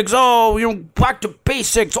 analytics, back to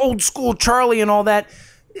basics, old school Charlie and all that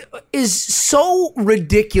is so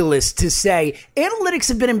ridiculous to say. Analytics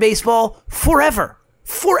have been in baseball forever,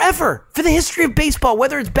 for the history of baseball,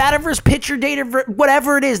 whether it's batter versus pitcher data,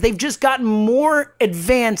 whatever it is, they've just gotten more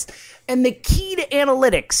advanced. And the key to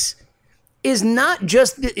analytics is not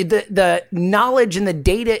just the knowledge and the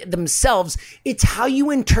data themselves, it's how you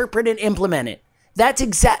interpret and implement it. That's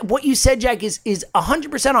exact what you said, Jack, is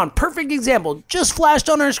 100% on. Perfect example. Just flashed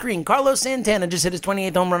on our screen. Carlos Santana just hit his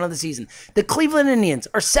 28th home run of the season. The Cleveland Indians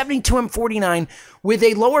are 72-49 with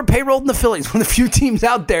a lower payroll than the Phillies. One of the few teams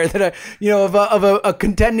out there that are, of a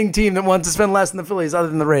contending team that wants to spend less than the Phillies, other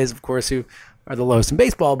than the Rays, of course, who are the lowest in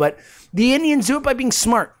baseball. But the Indians do it by being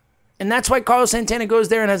smart. And that's why Carlos Santana goes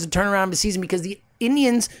there and has a turnaround of the season, because the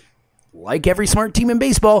Indians, like every smart team in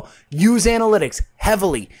baseball, use analytics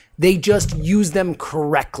heavily. They just use them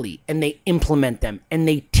correctly, and they implement them, and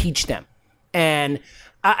they teach them. And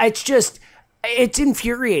it's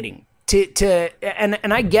infuriating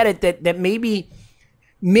and I get it that maybe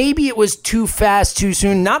it was too fast, too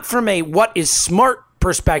soon, not from a what is smart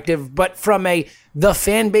perspective, but from the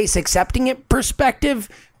fan base accepting it perspective,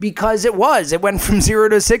 because it went from 0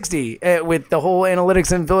 to 60 with the whole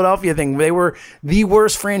analytics in Philadelphia thing. They were the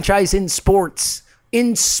worst franchise in sports.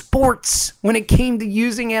 When it came to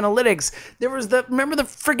using analytics, there was remember the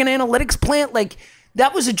friggin' analytics plant? Like,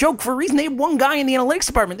 that was a joke for a reason. They had one guy in the analytics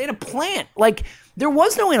department. They had a plant. Like, there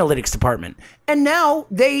was no analytics department. And now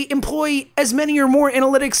they employ as many or more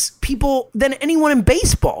analytics people than anyone in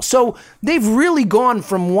baseball. So they've really gone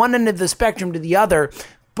from one end of the spectrum to the other.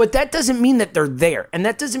 But that doesn't mean that they're there. And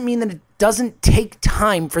that doesn't mean that it doesn't take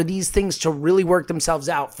time for these things to really work themselves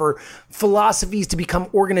out, for philosophies to become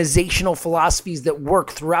organizational philosophies that work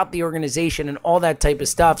throughout the organization and all that type of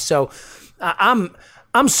stuff. So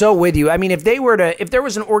I'm so with you. I mean, if there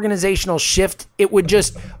was an organizational shift, it would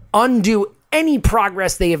just undo any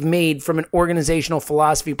progress they have made from an organizational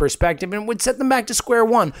philosophy perspective, and would set them back to square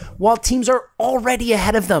one, while teams are already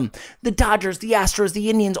ahead of them. The Dodgers, the Astros, the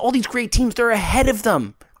Indians, all these great teams, they're ahead of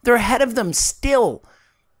them. They're ahead of them still.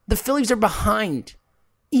 The Phillies are behind.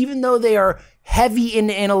 Even though they are heavy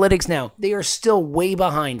into analytics now, they are still way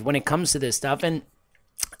behind when it comes to this stuff. And,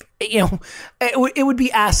 it would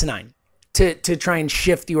be asinine to try and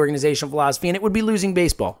shift the organizational philosophy, and it would be losing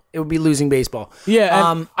baseball.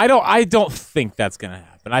 Yeah, I don't think that's gonna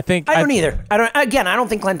happen. I don't either. I don't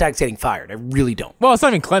think Klentak's getting fired. I really don't. Well, it's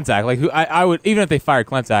not even Klentak. Like, I would, even if they fired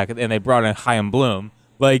Klentak and they brought in Chaim Bloom,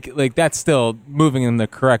 like that's still moving in the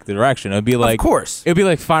correct direction. It'd be like, of course, it'd be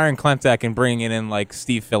like firing Klentak and bringing in like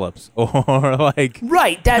Steve Phillips or like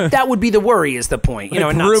right. That would be the worry. Is the point?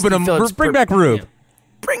 Like not Rube Steve Phillips, bring back Rube. Yeah.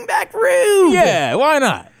 Bring back Rube. Yeah, why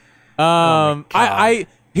not? I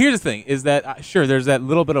here's the thing: is that sure there's that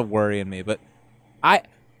little bit of worry in me, but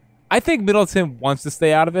I think Middleton wants to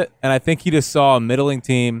stay out of it, and I think he just saw a middling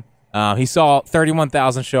team. He saw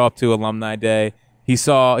 31,000 show up to Alumni Day. He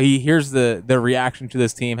hears the reaction to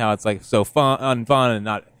this team, how it's like so fun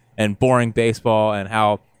and boring baseball, and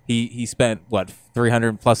how he spent what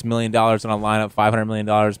 $300+ million on a lineup, $500 million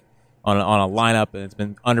on a lineup, and it's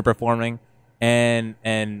been underperforming.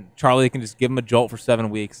 And Charlie can just give him a jolt for 7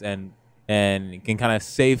 weeks and can kind of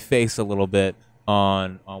save face a little bit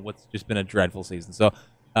on what's just been a dreadful season. So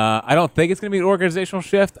I don't think it's going to be an organizational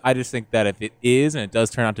shift. I just think that if it is, and it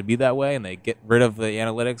does turn out to be that way, and they get rid of the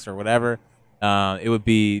analytics or whatever, it would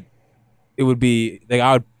be like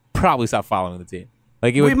I would probably stop following the team.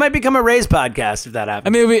 Like we might become a Rays podcast if that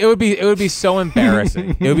happens. I mean, it would be so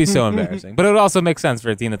embarrassing. It would be so embarrassing, but it would also make sense for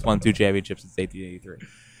a team that's won 2 championships since 1883.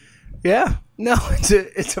 Yeah, no,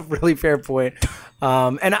 it's a really fair point,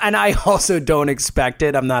 and I also don't expect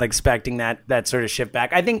it. I'm not expecting that sort of shift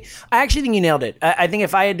back. I actually think you nailed it. I think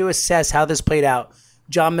if I had to assess how this played out,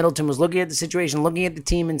 John Middleton was looking at the situation, looking at the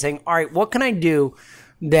team, and saying, "All right, what can I do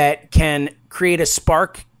that can create a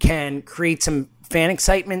spark, can create some fan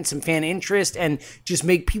excitement, some fan interest, and just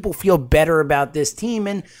make people feel better about this team?"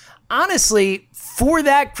 And honestly, for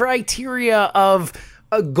that criteria of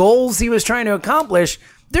goals he was trying to accomplish,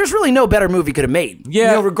 there's really no better move he could have made.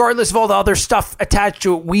 Yeah. Regardless of all the other stuff attached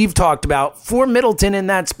to it we've talked about, for Middleton in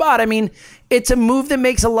that spot, I mean, it's a move that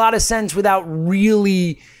makes a lot of sense without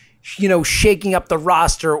really, shaking up the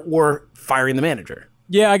roster or firing the manager.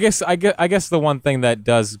 Yeah, I guess the one thing that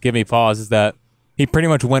does give me pause is that he pretty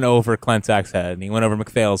much went over Klentak's head and he went over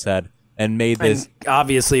McPhail's head and made this, and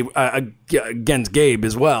obviously against Gabe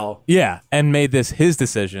as well. Yeah, and made this his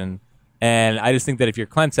decision. And I just think that if you're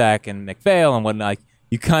Klentak and McPhail and whatnot,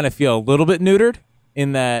 you kind of feel a little bit neutered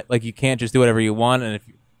in that, like, you can't just do whatever you want. And if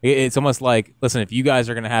it's almost like, listen, if you guys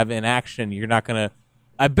are going to have inaction, you're not going to.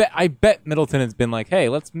 I bet Middleton has been like, hey,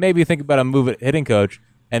 let's maybe think about a move at hitting coach,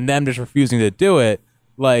 and them just refusing to do it.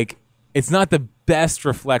 Like, it's not the best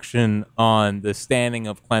reflection on the standing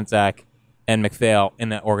of Klentak and McPhail in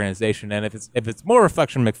that organization. And if it's more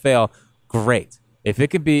reflection of McPhail, great. If it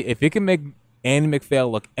can make Andy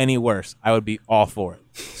McPhail look any worse, I would be all for it.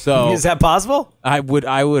 So is that possible? I would.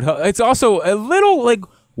 It's also a little like,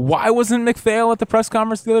 why wasn't McPhail at the press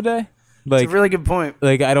conference the other day? Like, it's a really good point.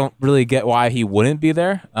 Like, I don't really get why he wouldn't be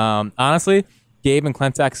there. Honestly, Gabe and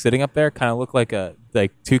Klentak sitting up there kind of look like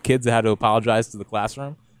two kids that had to apologize to the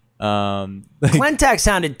classroom. Klentak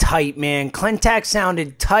sounded tight, man. Klentak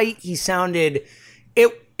sounded tight. He sounded.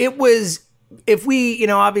 It was, if we,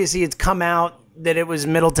 obviously it's come out that it was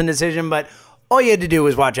Middleton decision, but all you had to do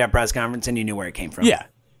was watch that press conference and you knew where it came from. Yeah.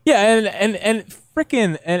 Yeah, and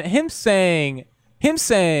freaking, and him saying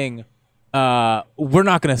we're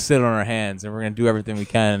not going to sit on our hands and we're going to do everything we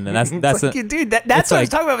can, and that's that's what I was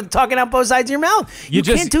talking about, talking out both sides of your mouth. You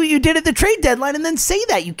can't do what you did at the trade deadline and then say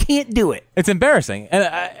that. You can't do it. It's embarrassing. And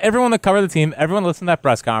everyone that covered the team, everyone listened to that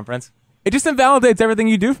press conference, it just invalidates everything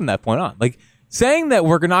you do from that point on. Like, saying that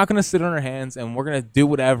we're not going to sit on our hands and we're going to do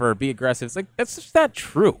whatever, be aggressive, it's like, that's just not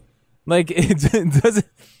true. Like, it doesn't.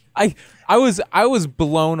 I was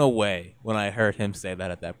blown away when I heard him say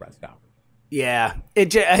that at that press conference. Yeah,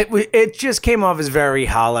 it just came off as very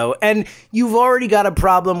hollow. And you've already got a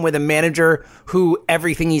problem with a manager who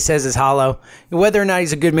everything he says is hollow. Whether or not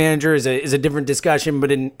he's a good manager is a different discussion,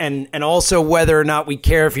 but and also whether or not we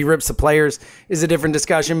care if he rips the players is a different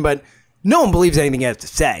discussion, but no one believes anything he has to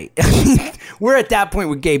say. We're at that point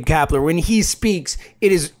with Gabe Kapler. When he speaks,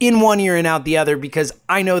 it is in one ear and out the other, because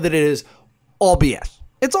I know that it is all BS.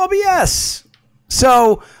 It's all BS.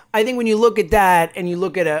 So I think when you look at that and you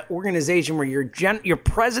look at an organization where your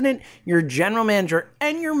president, your general manager,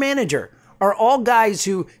 and your manager are all guys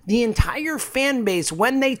who the entire fan base,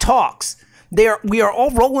 when they talks, we are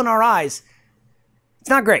all rolling our eyes. It's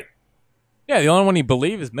not great. Yeah, the only one you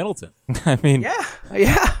believe is Middleton. I mean, yeah.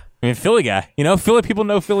 I mean, Philly guy. Philly people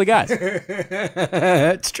know Philly guys.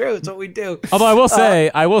 It's true. It's what we do. Although I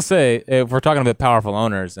will say, if we're talking about powerful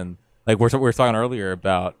owners, and like we were talking earlier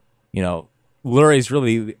about, Lurie's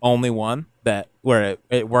really the only one where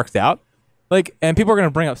it worked out. Like, and people are going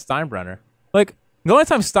to bring up Steinbrenner. Like, the only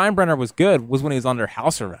time Steinbrenner was good was when he was under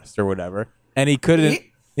house arrest or whatever, and he couldn't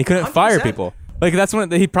fire people. Like, that's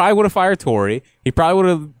when he probably would have fired Torrey. He probably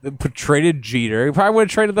would have traded Jeter. He probably would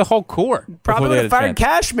have traded the whole core. Probably would have fired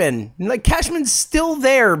Cashman. Like, Cashman's still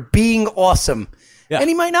there being awesome. Yeah. And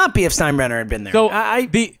he might not be if Steinbrenner had been there. So I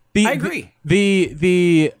agree.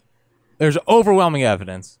 There's overwhelming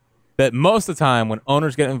evidence that most of the time when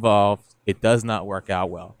owners get involved, it does not work out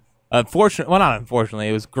well. Not unfortunately,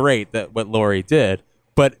 it was great that what Laurie did,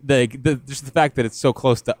 but just the fact that it's so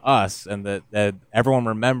close to us and that everyone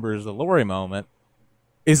remembers the Laurie moment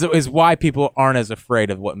is why people aren't as afraid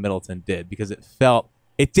of what Middleton did, because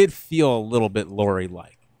it did feel a little bit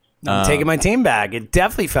Laurie-like. I'm taking my team back. It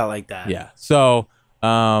definitely felt like that. Yeah. So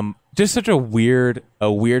just such a weird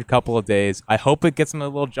couple of days. I hope it gets them a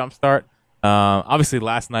little jump start. Obviously,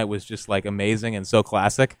 last night was just like amazing and so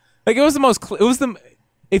classic. Like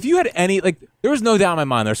if you had any, like, there was no doubt in my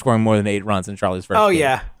mind they're scoring more than 8 runs in Charlie's first game.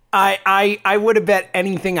 Yeah. I would have bet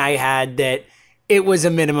anything I had that it was a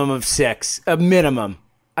minimum of 6. A minimum.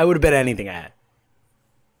 I would have bet anything I had.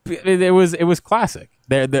 It was classic.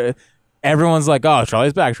 Everyone's like, oh,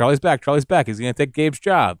 Charlie's back. He's going to take Gabe's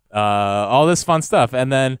job. All this fun stuff.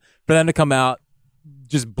 And then for them to come out,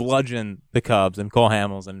 just bludgeon the Cubs and Cole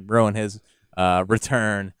Hamels and ruin his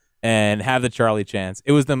return and have the Charlie chance.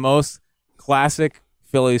 It was the most classic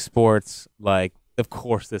Philly sports, like, of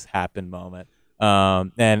course this happened moment.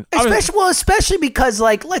 And especially because,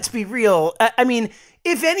 like, let's be real. I mean,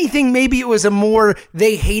 if anything, maybe it was a more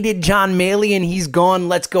they hated John Maley and he's gone,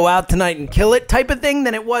 let's go out tonight and kill it type of thing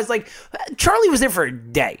than it was like Charlie was there for a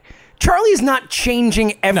day. Charlie is not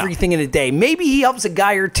changing everything in a day. Maybe he helps a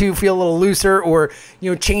guy or two feel a little looser or,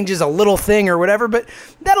 changes a little thing or whatever. But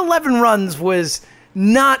that 11 runs was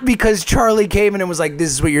not because Charlie came in and was like, this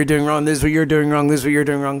is what you're doing wrong. This is what you're doing wrong. This is what you're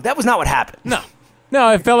doing wrong. That was not what happened.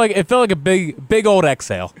 No, it felt like a big old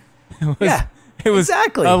exhale. It was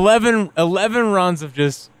exactly 11 runs of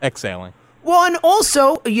just exhaling. Well, and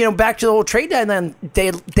also, back to the whole trade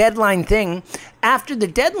deadline thing. After the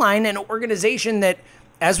deadline, an organization that,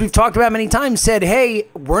 as we've talked about many times, said, hey,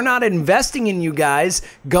 we're not investing in you guys.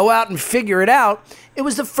 Go out and figure it out. It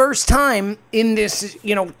was the first time in this,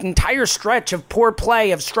 entire stretch of poor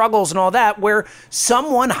play, of struggles and all that, where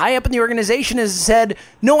someone high up in the organization has said,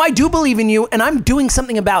 no, I do believe in you, and I'm doing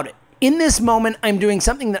something about it. In this moment, I'm doing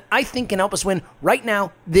something that I think can help us win right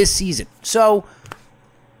now this season. So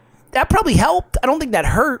that probably helped. I don't think that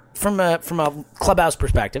hurt from a clubhouse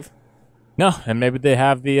perspective. No, and maybe they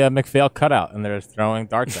have the McPhail cutout and they're throwing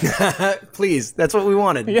darts at it. Please, that's what we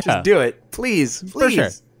wanted. Yeah. Just do it. Please. For sure.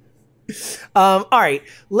 All right,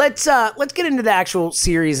 let's get into the actual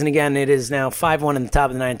series. And again, it is now 5-1 in the top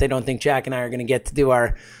of the 9th. I don't think Jack and I are going to get to do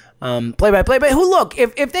our play-by-play. But look,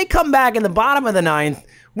 if they come back in the bottom of the 9th,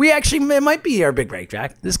 it might be our big break,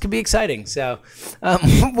 Jack. This could be exciting. So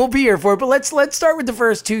we'll be here for it. But let's start with the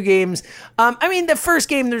first 2 games. The first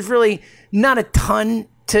game, there's really not a ton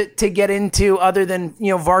to get into other than,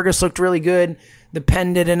 Vargas looked really good. The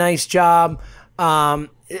Pen did a nice job.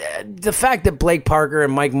 The fact that Blake Parker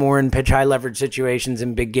and Mike Morin pitch high leverage situations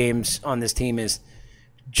in big games on this team is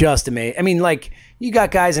just amazing. You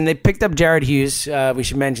got guys, and they picked up Jared Hughes. We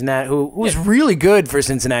should mention that, who was really good for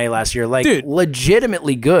Cincinnati last year. Dude,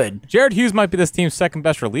 legitimately good. Jared Hughes might be this team's second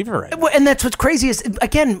best reliever right now. And that's what's crazy is,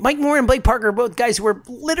 again, Mike Moore and Blake Parker are both guys who were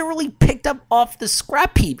literally picked up off the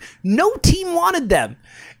scrap heap. No team wanted them.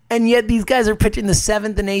 And yet these guys are pitching the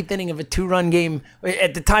 7th and 8th inning of a 2-run game.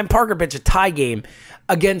 At the time, Parker pitched a tie game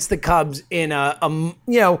against the Cubs in a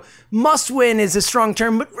must-win is a strong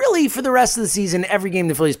term, but really for the rest of the season, every game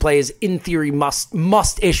the Phillies play is, in theory,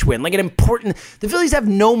 must-ish win. The Phillies have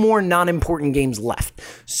no more non-important games left.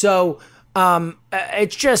 So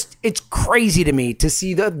it's crazy to me to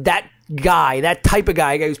see that type of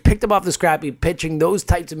guy who's picked up off the scrap heap, pitching those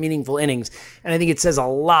types of meaningful innings. And I think it says a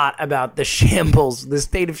lot about the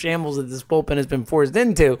state of shambles that this bullpen has been forced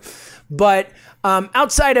into. But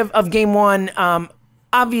outside of game 1,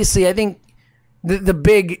 obviously, I think the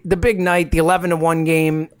big night, the 11-1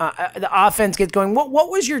 game, the offense gets going. What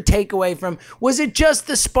was your takeaway from? Was it just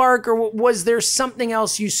the spark, or was there something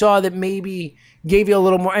else you saw that maybe gave you a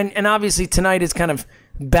little more? And obviously tonight is kind of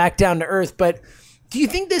back down to earth, but do you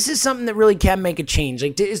think this is something that really can make a change?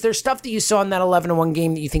 Is there stuff that you saw in that 11-1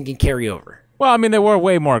 game that you think can carry over? Well, they were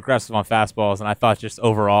way more aggressive on fastballs, and I thought just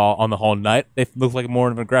overall on the whole night, they looked like more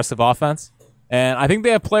of an aggressive offense. And I think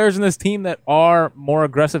they have players in this team that are more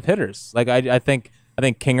aggressive hitters. I think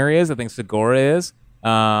Kingery is. I think Segura is.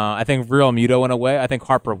 I think Real Muto in a way. I think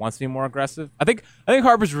Harper wants to be more aggressive. I think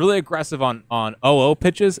Harper's really aggressive on 0-0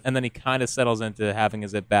 pitches, and then he kind of settles into having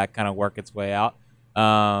his at-bat kind of work its way out.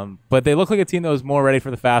 But they look like a team that was more ready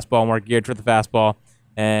for the fastball, more geared for the fastball,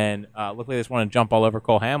 and look like they just want to jump all over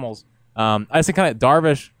Cole Hamels. I just think kind of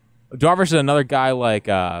Darvish is another guy like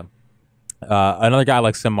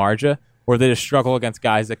Samardzija, where they just struggle against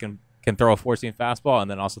guys that can throw a 4-seam fastball and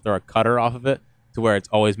then also throw a cutter off of it. to where it's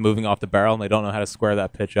always moving off the barrel, and they don't know how to square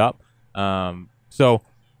that pitch up. But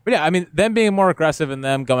yeah, I mean, them being more aggressive and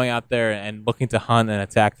them going out there and looking to hunt and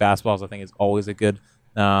attack fastballs, I think is always a good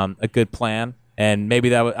plan. And maybe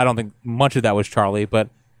that I don't think much of that was Charlie, but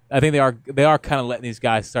I think they are kind of letting these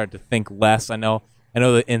guys start to think less. I know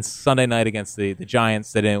that in Sunday night against the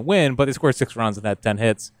Giants, they didn't win, but they scored 6 runs and had 10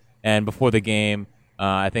 hits. And before the game,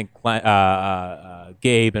 I think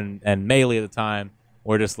Gabe and Maley at the time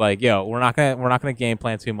were just like, "Yo, we're not gonna game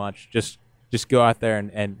plan too much. Just go out there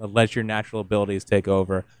and let your natural abilities take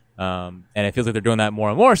over." And it feels like they're doing that more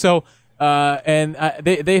and more. So,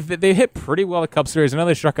 they hit pretty well at Cup Series. I know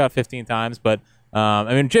they struck out 15 times, but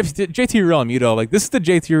I mean, JT Realmuto, like this is the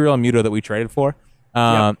JT Realmuto that we traded for.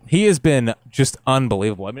 Yep. He has been just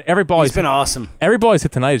unbelievable. I mean, he's been awesome. Every ball he's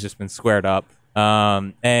hit tonight has just been squared up.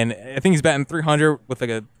 And I think he's batting 300 with like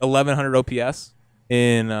a 1100 OPS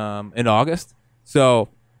in August. So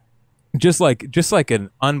just like an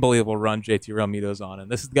unbelievable run JT Realmuto's on,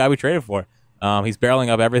 and this is the guy we traded for. He's barreling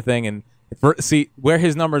up everything, and see where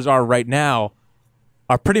his numbers are right now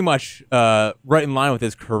are pretty much right in line with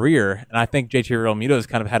his career. And I think JT Realmuto's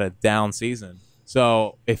kind of had a down season.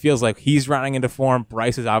 So it feels like he's rounding into form.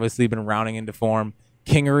 Bryce has obviously been rounding into form.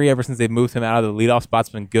 Kingery, ever since they've moved him out of the leadoff spot's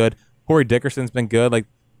been good. Corey Dickerson's been good. Like,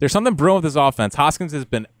 there's something brewing with this offense. Hoskins has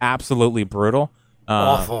been absolutely brutal.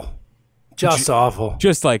 Awful. Just awful.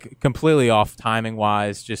 Just like completely off timing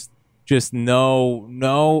wise. Just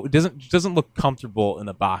no. Doesn't look comfortable in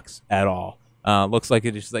the box at all. Looks like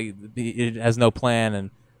it has no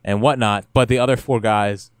plan and whatnot. But the other 4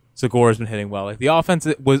 guys, Segura's been hitting well. Like the offense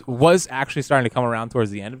was actually starting to come around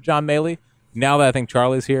towards the end of John Maley. Now that I think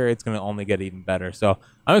Charlie's here, it's going to only get even better. So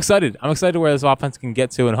I'm excited. I'm excited where this offense can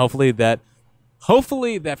get to, and hopefully that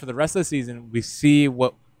for the rest of the season we see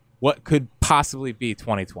what could possibly be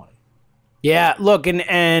 2020. Yeah, look,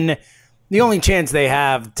 and the only chance they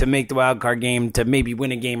have to make the wild card game, to maybe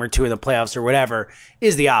win a game or 2 in the playoffs or whatever,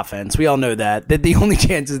 is the offense. We all know that the only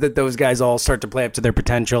chance is that those guys all start to play up to their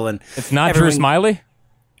potential. And it's not Drew Smiley?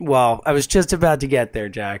 Well, I was just about to get there,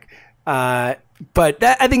 Jack. But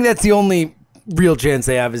I think that's the only real chance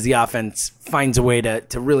they have, is the offense finds a way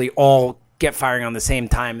to really all get firing on the same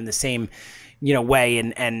time in the same way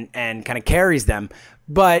and kind of carries them.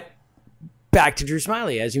 But back to Drew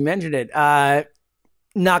Smiley, as you mentioned it,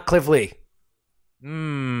 not Cliff Lee.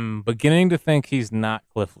 Beginning to think he's not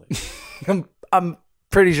Cliff Lee. I'm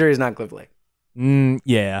pretty sure he's not Cliff Lee.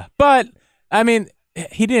 Yeah, but I mean,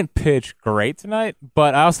 he didn't pitch great tonight,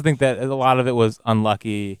 but I also think that a lot of it was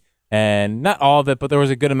unlucky, and not all of it, but there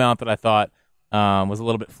was a good amount that I thought was a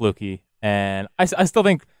little bit fluky. And I still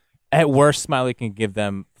think at worst Smiley can give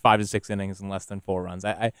them 5 to 6 innings in less than 4 runs.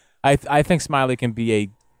 I think Smiley can be a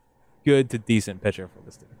good to decent pitcher for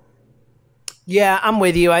this team. Yeah, I'm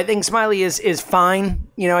with you. I think Smiley is fine.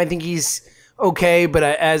 I think he's okay, but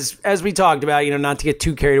as we talked about, not to get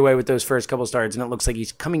too carried away with those first couple starts, and it looks like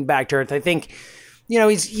he's coming back to earth. I think,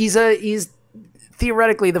 he's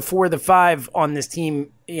theoretically the 4, the 5 on this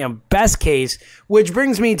team, best case, which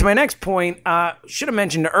brings me to my next point. Should have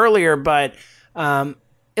mentioned earlier, but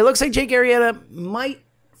it looks like Jake Arrieta might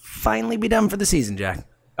finally be done for the season, Jack.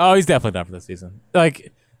 Oh, he's definitely done for the season.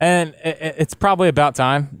 And it's probably about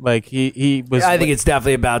time. Like he was. I think it's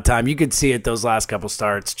definitely about time. You could see it those last couple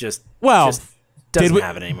starts. Just doesn't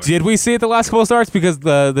have it anymore. Did we see it the last couple starts? Because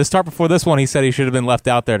the start before this one, he said he should have been left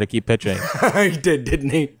out there to keep pitching. He did, didn't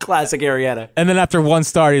he? Classic Arrieta. And then after one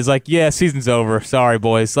start, he's like, "Yeah, season's over. Sorry,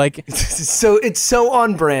 boys." Like, it's so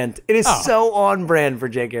on brand. It is so on brand for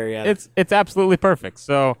Jake Arrieta. It's absolutely perfect.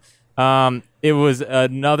 So, it was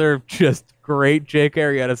another just great Jake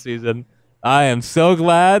Arrieta season. I am so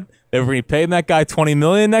glad that we're going to be paying that guy $20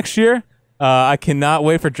 million next year. I cannot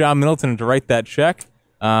wait for John Middleton to write that check.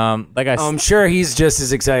 I'm sure he's just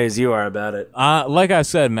as excited as you are about it. Like I've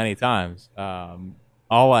said many times,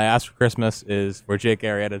 all I ask for Christmas is for Jake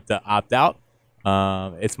Arrieta to opt out.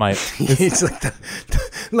 It's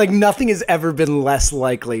like nothing has ever been less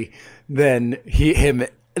likely than him.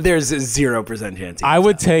 There's a 0% chance. I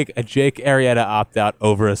would take a Jake Arrieta opt out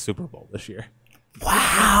over a Super Bowl this year.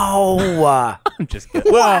 Wow. I'm just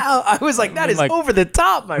kidding. Wow. I was like, that is over the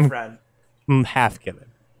top, my friend. I'm half kidding.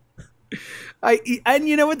 And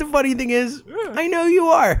you know what the funny thing is? I know you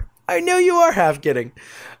are. Half kidding.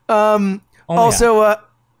 So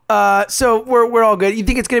we're all good. You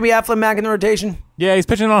think it's going to be Affleck Mack in the rotation? Yeah, he's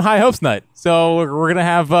pitching on high hopes night. So we're going to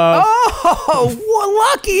have...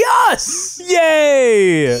 lucky us!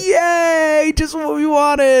 Yay! Just what we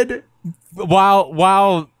wanted.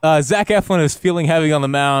 While Zach Eflin is feeling heavy on the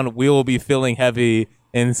mound, we will be feeling heavy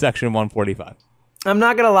in section 145. I'm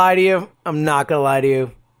not going to lie to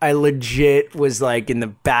you. I legit was like, in the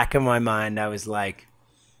back of my mind, I was like,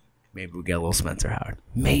 maybe we get a little Spencer Howard.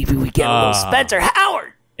 Maybe we get a little Spencer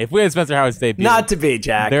Howard. If we had Spencer Howard's debut, Not to be,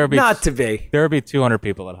 Jack. Not to be. There would be 200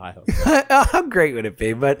 people at High Hopes. How great would it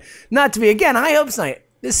be? But not to be. Again, High Hopes Night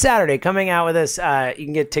this Saturday. Coming out with us. You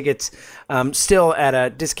can get tickets still at a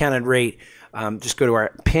discounted rate. Just go to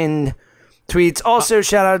our pinned tweets. Also,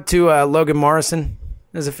 shout out to Logan Morrison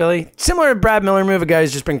as a Philly. Similar to Brad Miller move, a guy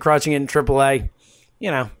who's just been crushing it in AAA. You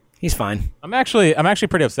know, he's fine. I'm actually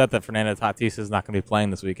pretty upset that Fernando Tatis is not going to be playing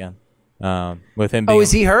this weekend. With him being,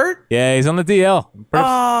 is he hurt? Yeah, he's on the DL.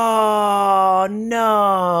 Oh,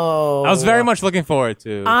 no. I was very much looking forward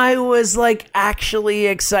to. I was like actually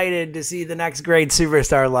excited to see the next great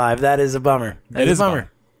superstar live. That is a bummer. It is a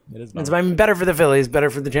bummer. It's better for the Phillies,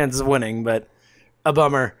 better for the chances of winning, but a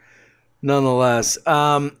bummer nonetheless.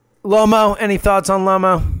 Lomo, any thoughts on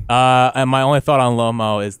Lomo? And my only thought on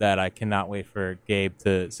Lomo is that I cannot wait for Gabe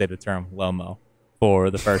to say the term Lomo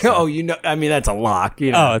for the first time. Oh, that's a lock.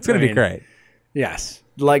 It's going to be great. Yes.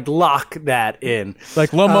 Like, lock that in.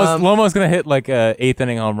 Like, Lomo's going to hit, like, a 8th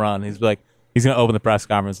inning home run. He's going to open the press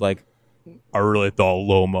conference like, I really thought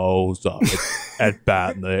Lomo's at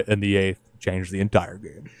bat in the 8th changed the entire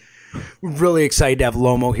game. Really excited to have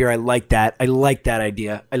Lomo here. I like that. I like that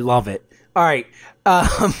idea. I love it. All right.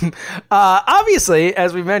 Obviously,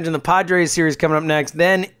 as we mentioned, the Padres series coming up next.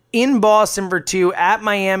 Then in Boston for 2, at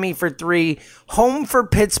Miami for 3, home for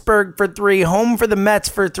Pittsburgh for 3, home for the Mets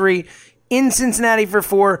for 3, in Cincinnati for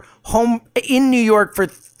 4, home in New York for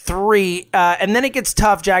 3. And then it gets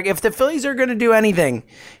tough, Jack. If the Phillies are going to do anything,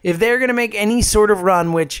 if they're going to make any sort of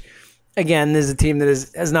run, which, again, this is a team that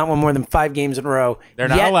has not won more than 5 games in a row. They're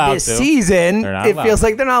not allowed this to. Season, it feels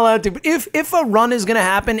like they're not allowed to. But if a run is going to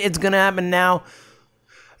happen, it's going to happen now.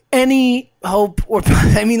 Any hope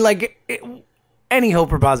any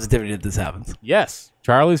hope or positivity that this happens? Yes.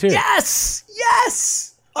 Charlie's here. Yes.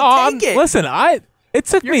 I'll take it. Listen,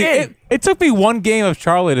 it took me one game of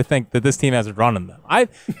Charlie to think that this team has a run in them. I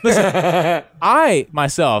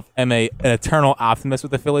myself am an eternal optimist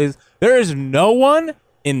with the Phillies. There is no one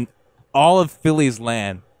in all of Phillies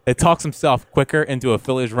land that talks himself quicker into a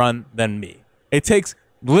Phillies run than me. It takes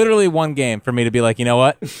literally one game for me to be like, you know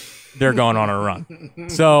what? They're going on a run.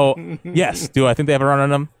 So, yes. Do I think they have a run on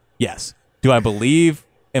them? Yes. Do I believe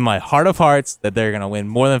in my heart of hearts that they're going to win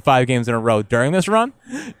more than 5 games in a row during this run?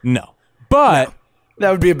 No. But no,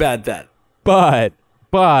 that would be a bad bet. But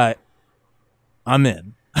I'm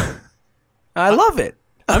in. I love it.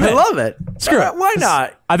 I love it. Screw it. Why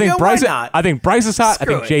not? I think Bryce. Why not? I think Bryce is hot.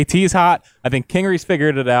 Screw I think JT is hot. I think Kingery's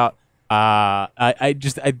figured it out. I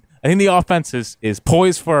think the offense is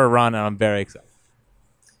poised for a run, and I'm very excited.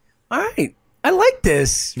 All right. I like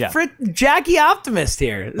this. Yeah. For Jackie Optimist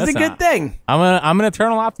here. This is a good thing. I'm an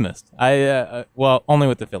eternal optimist. Only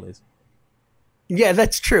with the Phillies. Yeah,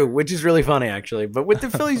 that's true, which is really funny, actually. But with the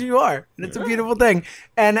Phillies, you are. And it's a beautiful thing.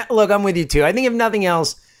 And look, I'm with you, too. I think if nothing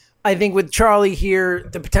else, I think with Charlie here,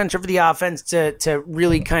 the potential for the offense to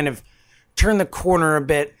really kind of turn the corner a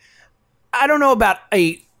bit. I don't know about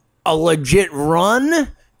a legit run,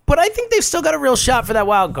 but I think they've still got a real shot for that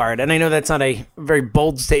wild card. And I know that's not a very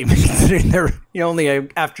bold statement considering they're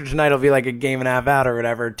after tonight will be like a game and a half out or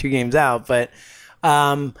whatever, 2 games out. But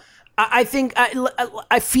I think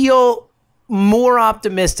I feel more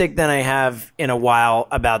optimistic than I have in a while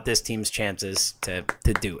about this team's chances to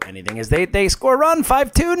do anything. As they score a run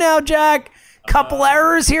 5-2 now, Jack. Couple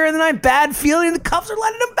errors here in the night. Bad feeling. The Cubs are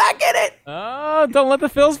letting them back in it. Don't let the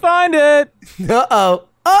Phils find it.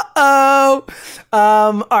 Uh-oh.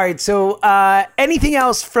 All right. So, anything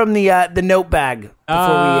else from the note bag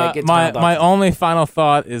before we get to my only final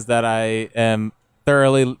thought is that I am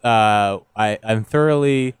thoroughly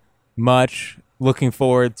much looking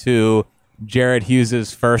forward to Jared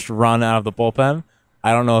Hughes' first run out of the bullpen.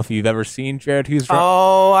 I don't know if you've ever seen Jared Hughes run.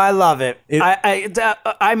 Oh, I love it.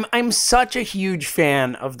 I'm such a huge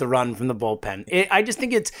fan of the run from the bullpen. I just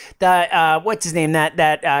think it's the what's his name,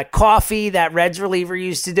 that Coffee, that Reds reliever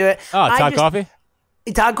used to do it. Oh, Todd Coffey?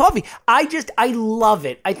 Todd Coffey. I love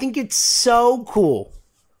it. I think it's so cool.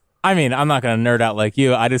 I mean, I'm not going to nerd out like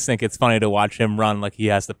you. I just think it's funny to watch him run like he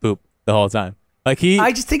has to poop the whole time. I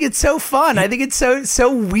just think it's so fun. I think it's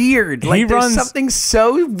so weird. Like there's something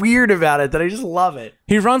so weird about it that I just love it.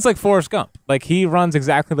 He runs like Forrest Gump. Like he runs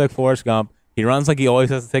exactly like Forrest Gump. He runs like he always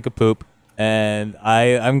has to take a poop. And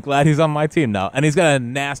I'm glad he's on my team now. And he's got a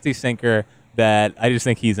nasty sinker that I just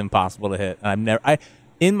think he's impossible to hit. And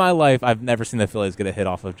in my life, I've never seen the Phillies get a hit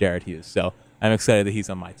off of Jared Hughes. So I'm excited that he's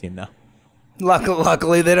on my team now.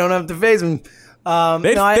 Luckily, they don't have to face him.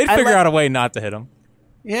 They'd figure out a way not to hit him.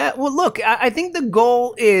 Yeah, well, look, I think the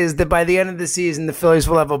goal is that by the end of the season, the Phillies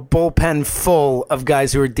will have a bullpen full of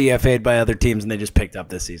guys who are DFA'd by other teams and they just picked up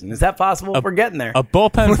this season. Is that possible? We're getting there. We're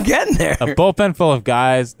getting there. A bullpen full of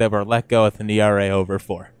guys that were let go with an ERA over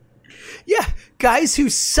 4. Yeah, guys who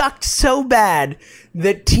sucked so bad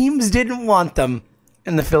that teams didn't want them,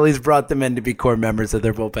 and the Phillies brought them in to be core members of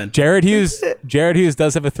their bullpen. Jared Hughes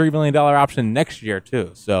does have a $3 million option next year,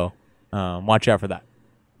 too, so watch out for that.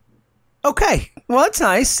 Okay, well, that's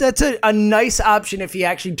nice. That's a nice option if he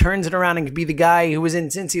actually turns it around and could be the guy who was in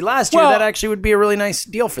Cincy last year. That actually would be a really nice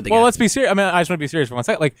deal for the guy. Well, let's be serious. I mean, I just want to be serious for one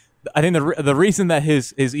second. Like, I think the reason that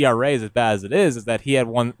his ERA is as bad as it is that he had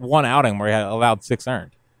one outing where he had allowed 6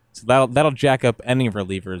 earned. So that'll jack up any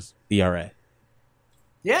reliever's ERA.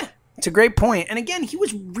 Yeah, it's a great point. And again, he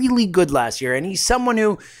was really good last year, and he's someone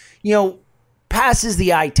who, passes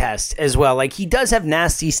the eye test as well. Like, he does have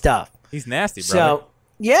nasty stuff. He's nasty, brother. So,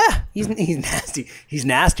 yeah, he's nasty. He's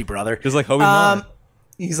nasty, brother. Just like Hobie Milner.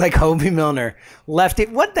 He's like Hobie Milner. Lefty.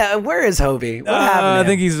 Where is Hobie? What happened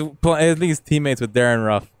to him? I think he's teammates with Darren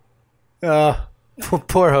Ruff.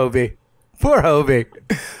 Poor Hobie. Poor Hobie.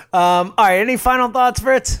 All right, any final thoughts,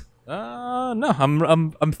 Fritz? No,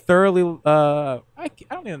 I'm thoroughly. I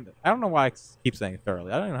don't know why I keep saying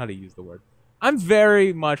thoroughly. I don't even know how to use the word. I'm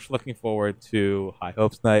very much looking forward to High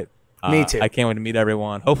Hopes Night. Me too. I can't wait to meet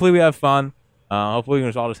everyone. Hopefully we have fun. Hopefully we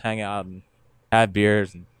can all just hang out and have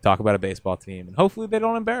beers and talk about a baseball team. And hopefully they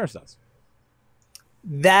don't embarrass us.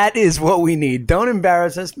 That is what we need. Don't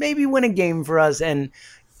embarrass us. Maybe win a game for us. And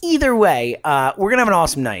either way, we're going to have an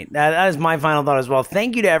awesome night. That is my final thought as well.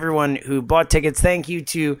 Thank you to everyone who bought tickets. Thank you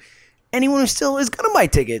to anyone who still is going to buy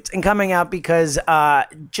tickets and coming out, because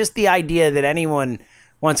just the idea that anyone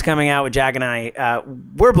wants coming out with Jack and I,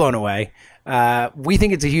 we're blown away. We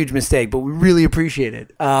think it's a huge mistake, but we really appreciate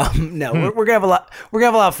it. We're gonna have a lot. We're gonna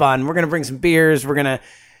have a lot of fun. We're gonna bring some beers. We're gonna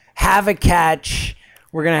have a catch.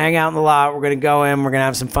 We're gonna hang out in the lot. We're gonna go in. We're gonna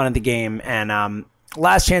have some fun at the game. And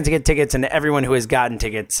last chance to get tickets, and to everyone who has gotten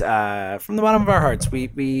tickets, from the bottom of our hearts,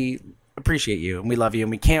 we appreciate you and we love you,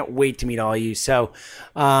 and we can't wait to meet all of you. So,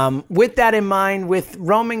 with that in mind, with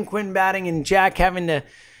Roman Quinn batting and Jack having to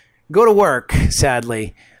go to work,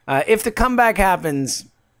 sadly, if the comeback happens,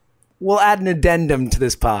 we'll add an addendum to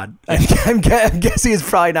this pod. I'm guessing it's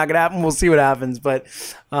probably not going to happen. We'll see what happens. But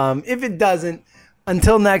if it doesn't,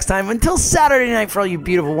 until next time, until Saturday night for all you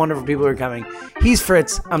beautiful, wonderful people who are coming, he's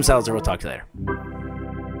Fritz. I'm Seltzer. We'll talk to you later.